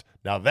concussed.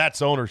 Now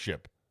that's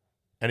ownership.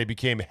 And he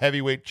became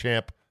heavyweight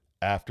champ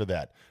after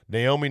that.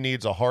 Naomi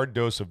needs a hard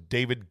dose of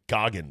David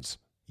Goggins.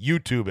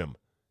 YouTube him.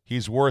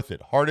 He's worth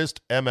it.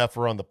 Hardest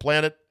MFer on the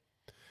planet,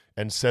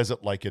 and says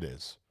it like it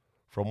is.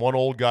 From one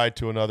old guy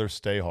to another,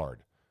 stay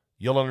hard.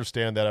 You'll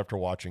understand that after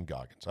watching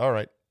Goggins. All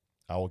right,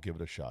 I will give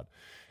it a shot.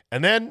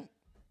 And then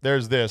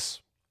there's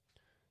this.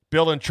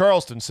 Bill in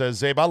Charleston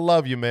says, Zabe, I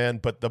love you, man,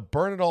 but the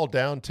burn it all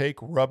down take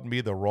rubbed me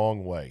the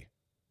wrong way.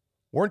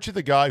 Weren't you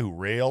the guy who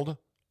railed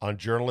on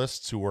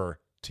journalists who were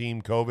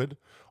Team COVID,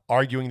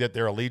 arguing that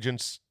their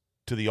allegiance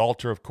to the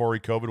altar of Corey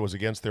COVID was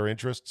against their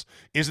interests?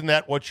 Isn't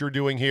that what you're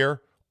doing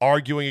here?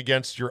 Arguing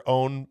against your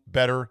own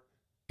better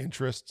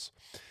interests?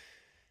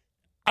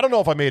 I don't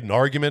know if I made an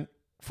argument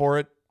for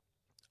it.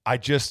 I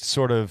just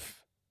sort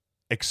of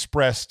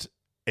expressed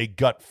a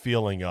gut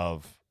feeling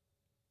of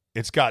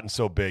it's gotten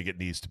so big it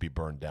needs to be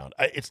burned down.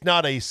 It's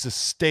not a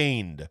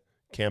sustained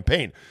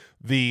campaign.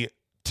 The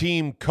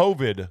Team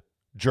COVID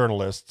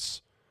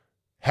journalists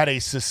had a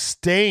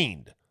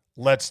sustained,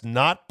 let's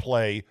not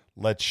play,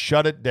 let's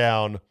shut it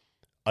down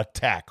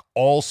attack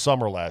all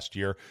summer last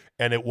year,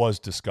 and it was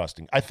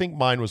disgusting. I think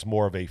mine was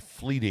more of a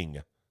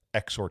fleeting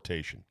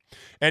exhortation.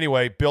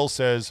 Anyway, Bill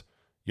says,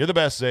 you're the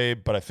best,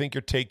 Zabe, but I think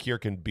your take here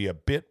can be a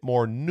bit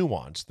more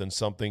nuanced than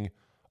something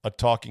a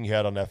talking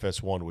head on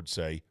FS1 would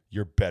say.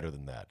 You're better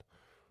than that.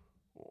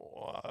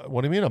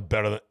 What do you mean I'm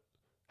better than?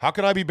 How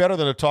can I be better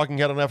than a talking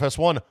head on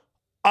FS1?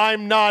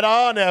 I'm not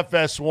on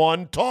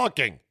FS1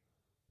 talking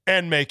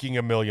and making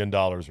 $1 million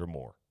or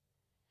more.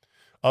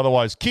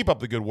 Otherwise, keep up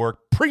the good work.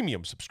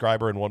 Premium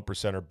subscriber and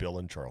 1%er Bill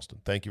in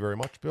Charleston. Thank you very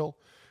much, Bill.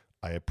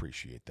 I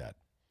appreciate that.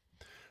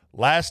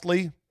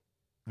 Lastly,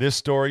 this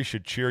story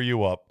should cheer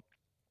you up.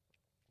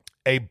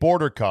 A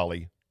border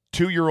collie,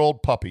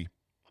 2-year-old puppy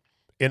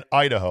in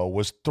Idaho,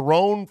 was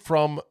thrown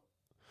from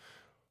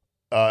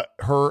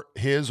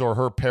his or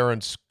her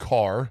parents'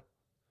 car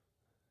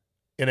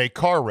in a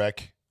car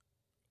wreck,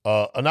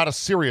 not a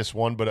serious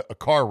one, but a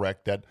car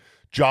wreck that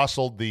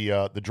jostled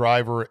the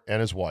driver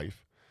and his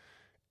wife.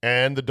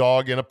 And the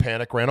dog, in a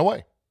panic, ran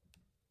away.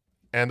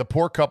 And the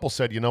poor couple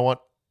said, you know what?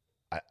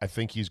 I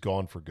think he's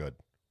gone for good.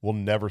 We'll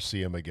never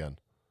see him again.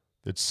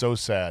 It's so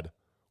sad.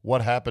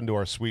 What happened to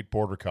our sweet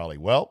border collie?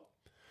 Well,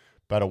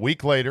 about a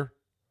week later,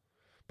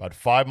 about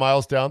 5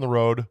 miles down the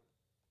road,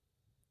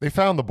 they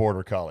found the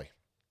border collie.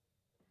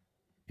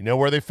 You know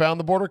where they found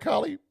the border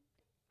collie?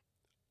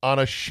 On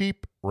a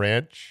sheep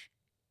ranch,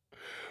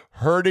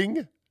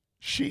 herding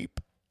sheep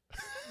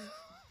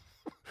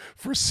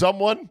for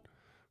someone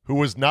who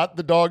was not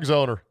the dog's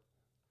owner.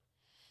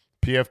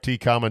 PFT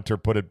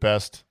commenter put it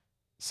best,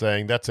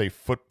 saying, that's a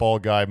football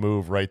guy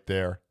move right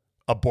there.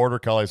 A border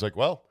collie's like,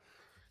 well,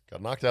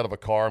 got knocked out of a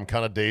car. I'm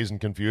kind of dazed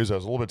and confused. I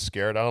was a little bit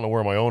scared. I don't know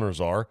where my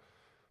owners are.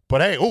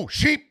 But hey,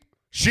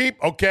 sheep.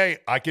 Okay,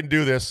 I can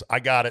do this. I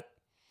got it.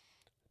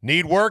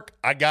 Need work?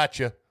 I got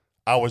you.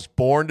 I was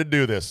born to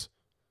do this.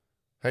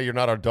 Hey, you're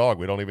not our dog.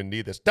 We don't even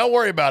need this. Don't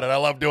worry about it. I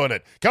love doing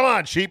it. Come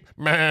on, sheep.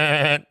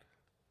 Man.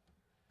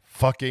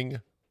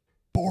 Fucking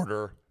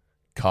border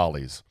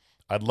collies.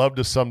 I'd love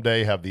to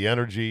someday have the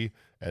energy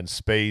and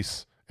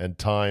space and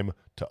time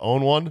to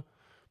own one,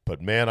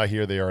 but man, I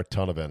hear they are a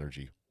ton of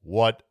energy.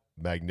 What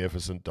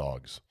magnificent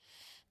dogs.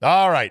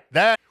 All right,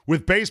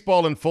 with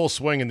baseball in full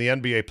swing and the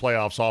NBA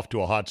playoffs off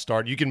to a hot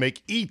start, you can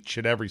make each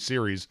and every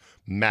series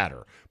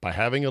matter by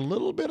having a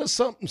little bit of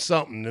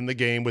something in the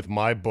game with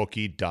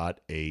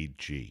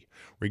MyBookie.ag.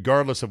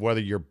 Regardless of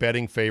whether you're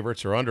betting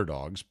favorites or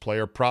underdogs,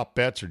 player prop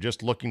bets, or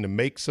just looking to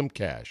make some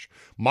cash,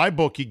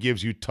 MyBookie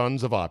gives you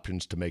tons of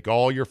options to make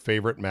all your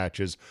favorite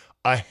matches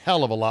a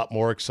hell of a lot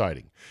more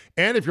exciting.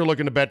 And if you're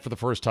looking to bet for the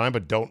first time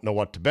but don't know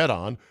what to bet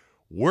on,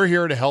 we're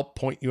here to help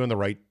point you in the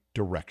right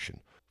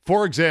direction.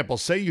 For example,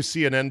 say you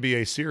see an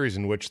NBA series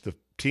in which the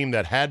team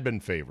that had been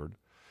favored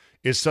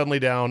is suddenly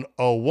down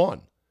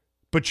 0-1.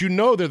 But you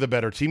know they're the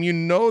better team. You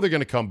know they're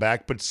going to come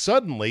back. But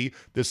suddenly,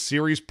 the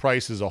series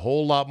price is a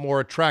whole lot more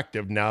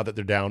attractive now that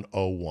they're down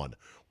 0-1.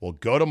 Well,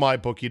 go to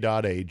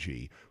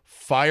MyBookie.ag,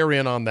 fire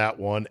in on that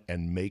one,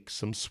 and make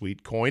some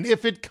sweet coin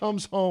if it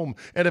comes home.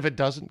 And if it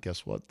doesn't,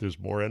 guess what? There's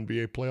more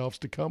NBA playoffs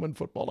to come and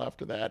football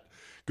after that.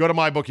 Go to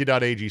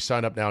MyBookie.ag,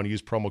 sign up now, and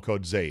use promo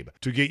code ZABE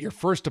to get your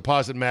first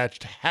deposit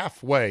matched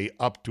halfway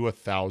up to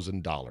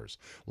 $1,000.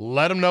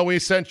 Let them know we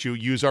sent you.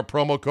 Use our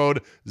promo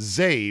code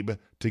ZABE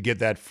to get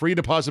that free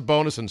deposit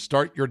bonus and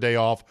start your day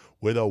off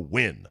with a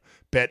win.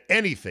 Bet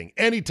anything,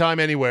 anytime,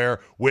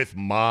 anywhere with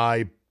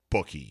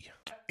MyBookie.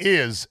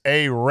 Is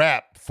a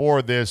wrap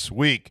for this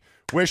week.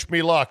 Wish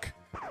me luck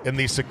in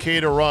the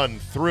Cicada Run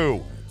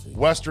through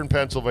Western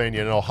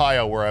Pennsylvania and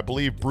Ohio, where I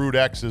believe Brood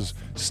X is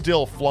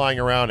still flying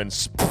around and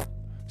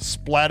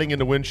splatting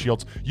into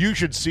windshields. You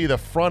should see the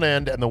front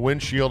end and the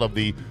windshield of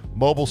the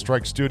Mobile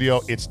Strike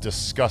Studio. It's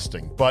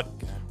disgusting, but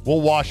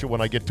we'll wash it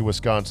when I get to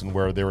Wisconsin,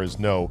 where there is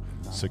no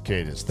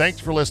cicadas. Thanks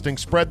for listening.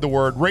 Spread the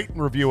word. Rate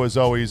and review as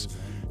always.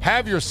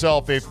 Have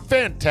yourself a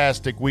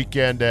fantastic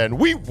weekend, and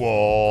we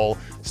will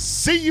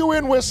see you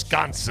in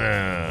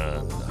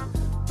Wisconsin.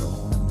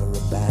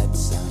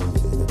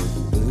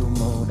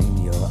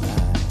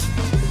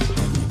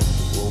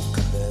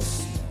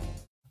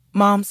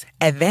 Moms,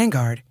 at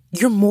Vanguard,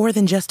 you're more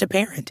than just a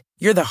parent.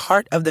 You're the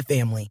heart of the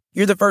family.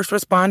 You're the first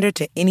responder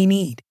to any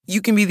need.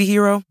 You can be the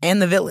hero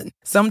and the villain,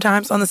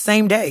 sometimes on the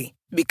same day.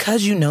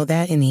 Because you know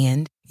that in the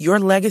end, your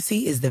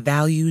legacy is the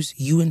values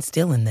you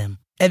instill in them.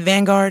 At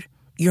Vanguard,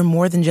 you're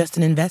more than just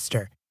an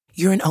investor.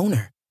 You're an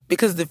owner.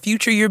 Because the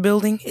future you're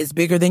building is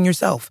bigger than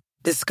yourself.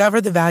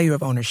 Discover the value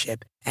of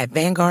ownership at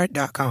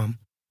Vanguard.com.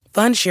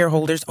 Fund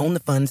shareholders own the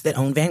funds that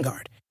own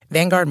Vanguard.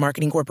 Vanguard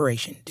Marketing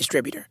Corporation,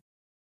 distributor.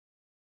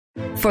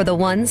 For the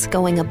ones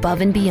going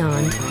above and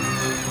beyond.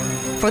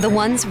 For the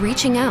ones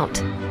reaching out,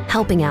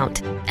 helping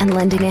out, and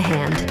lending a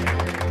hand.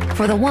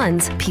 For the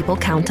ones people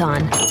count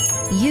on.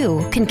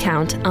 You can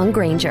count on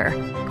Grainger.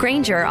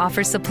 Grainger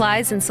offers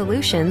supplies and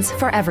solutions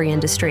for every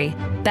industry.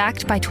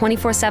 Backed by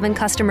 24/7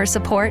 customer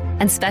support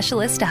and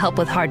specialists to help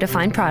with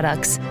hard-to-find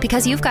products.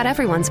 Because you've got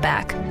everyone's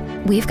back.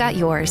 We've got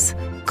yours.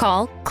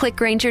 Call, click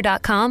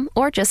Grainger.com,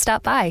 or just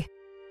stop by.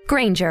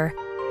 Grainger,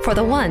 for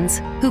the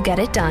ones who get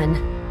it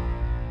done.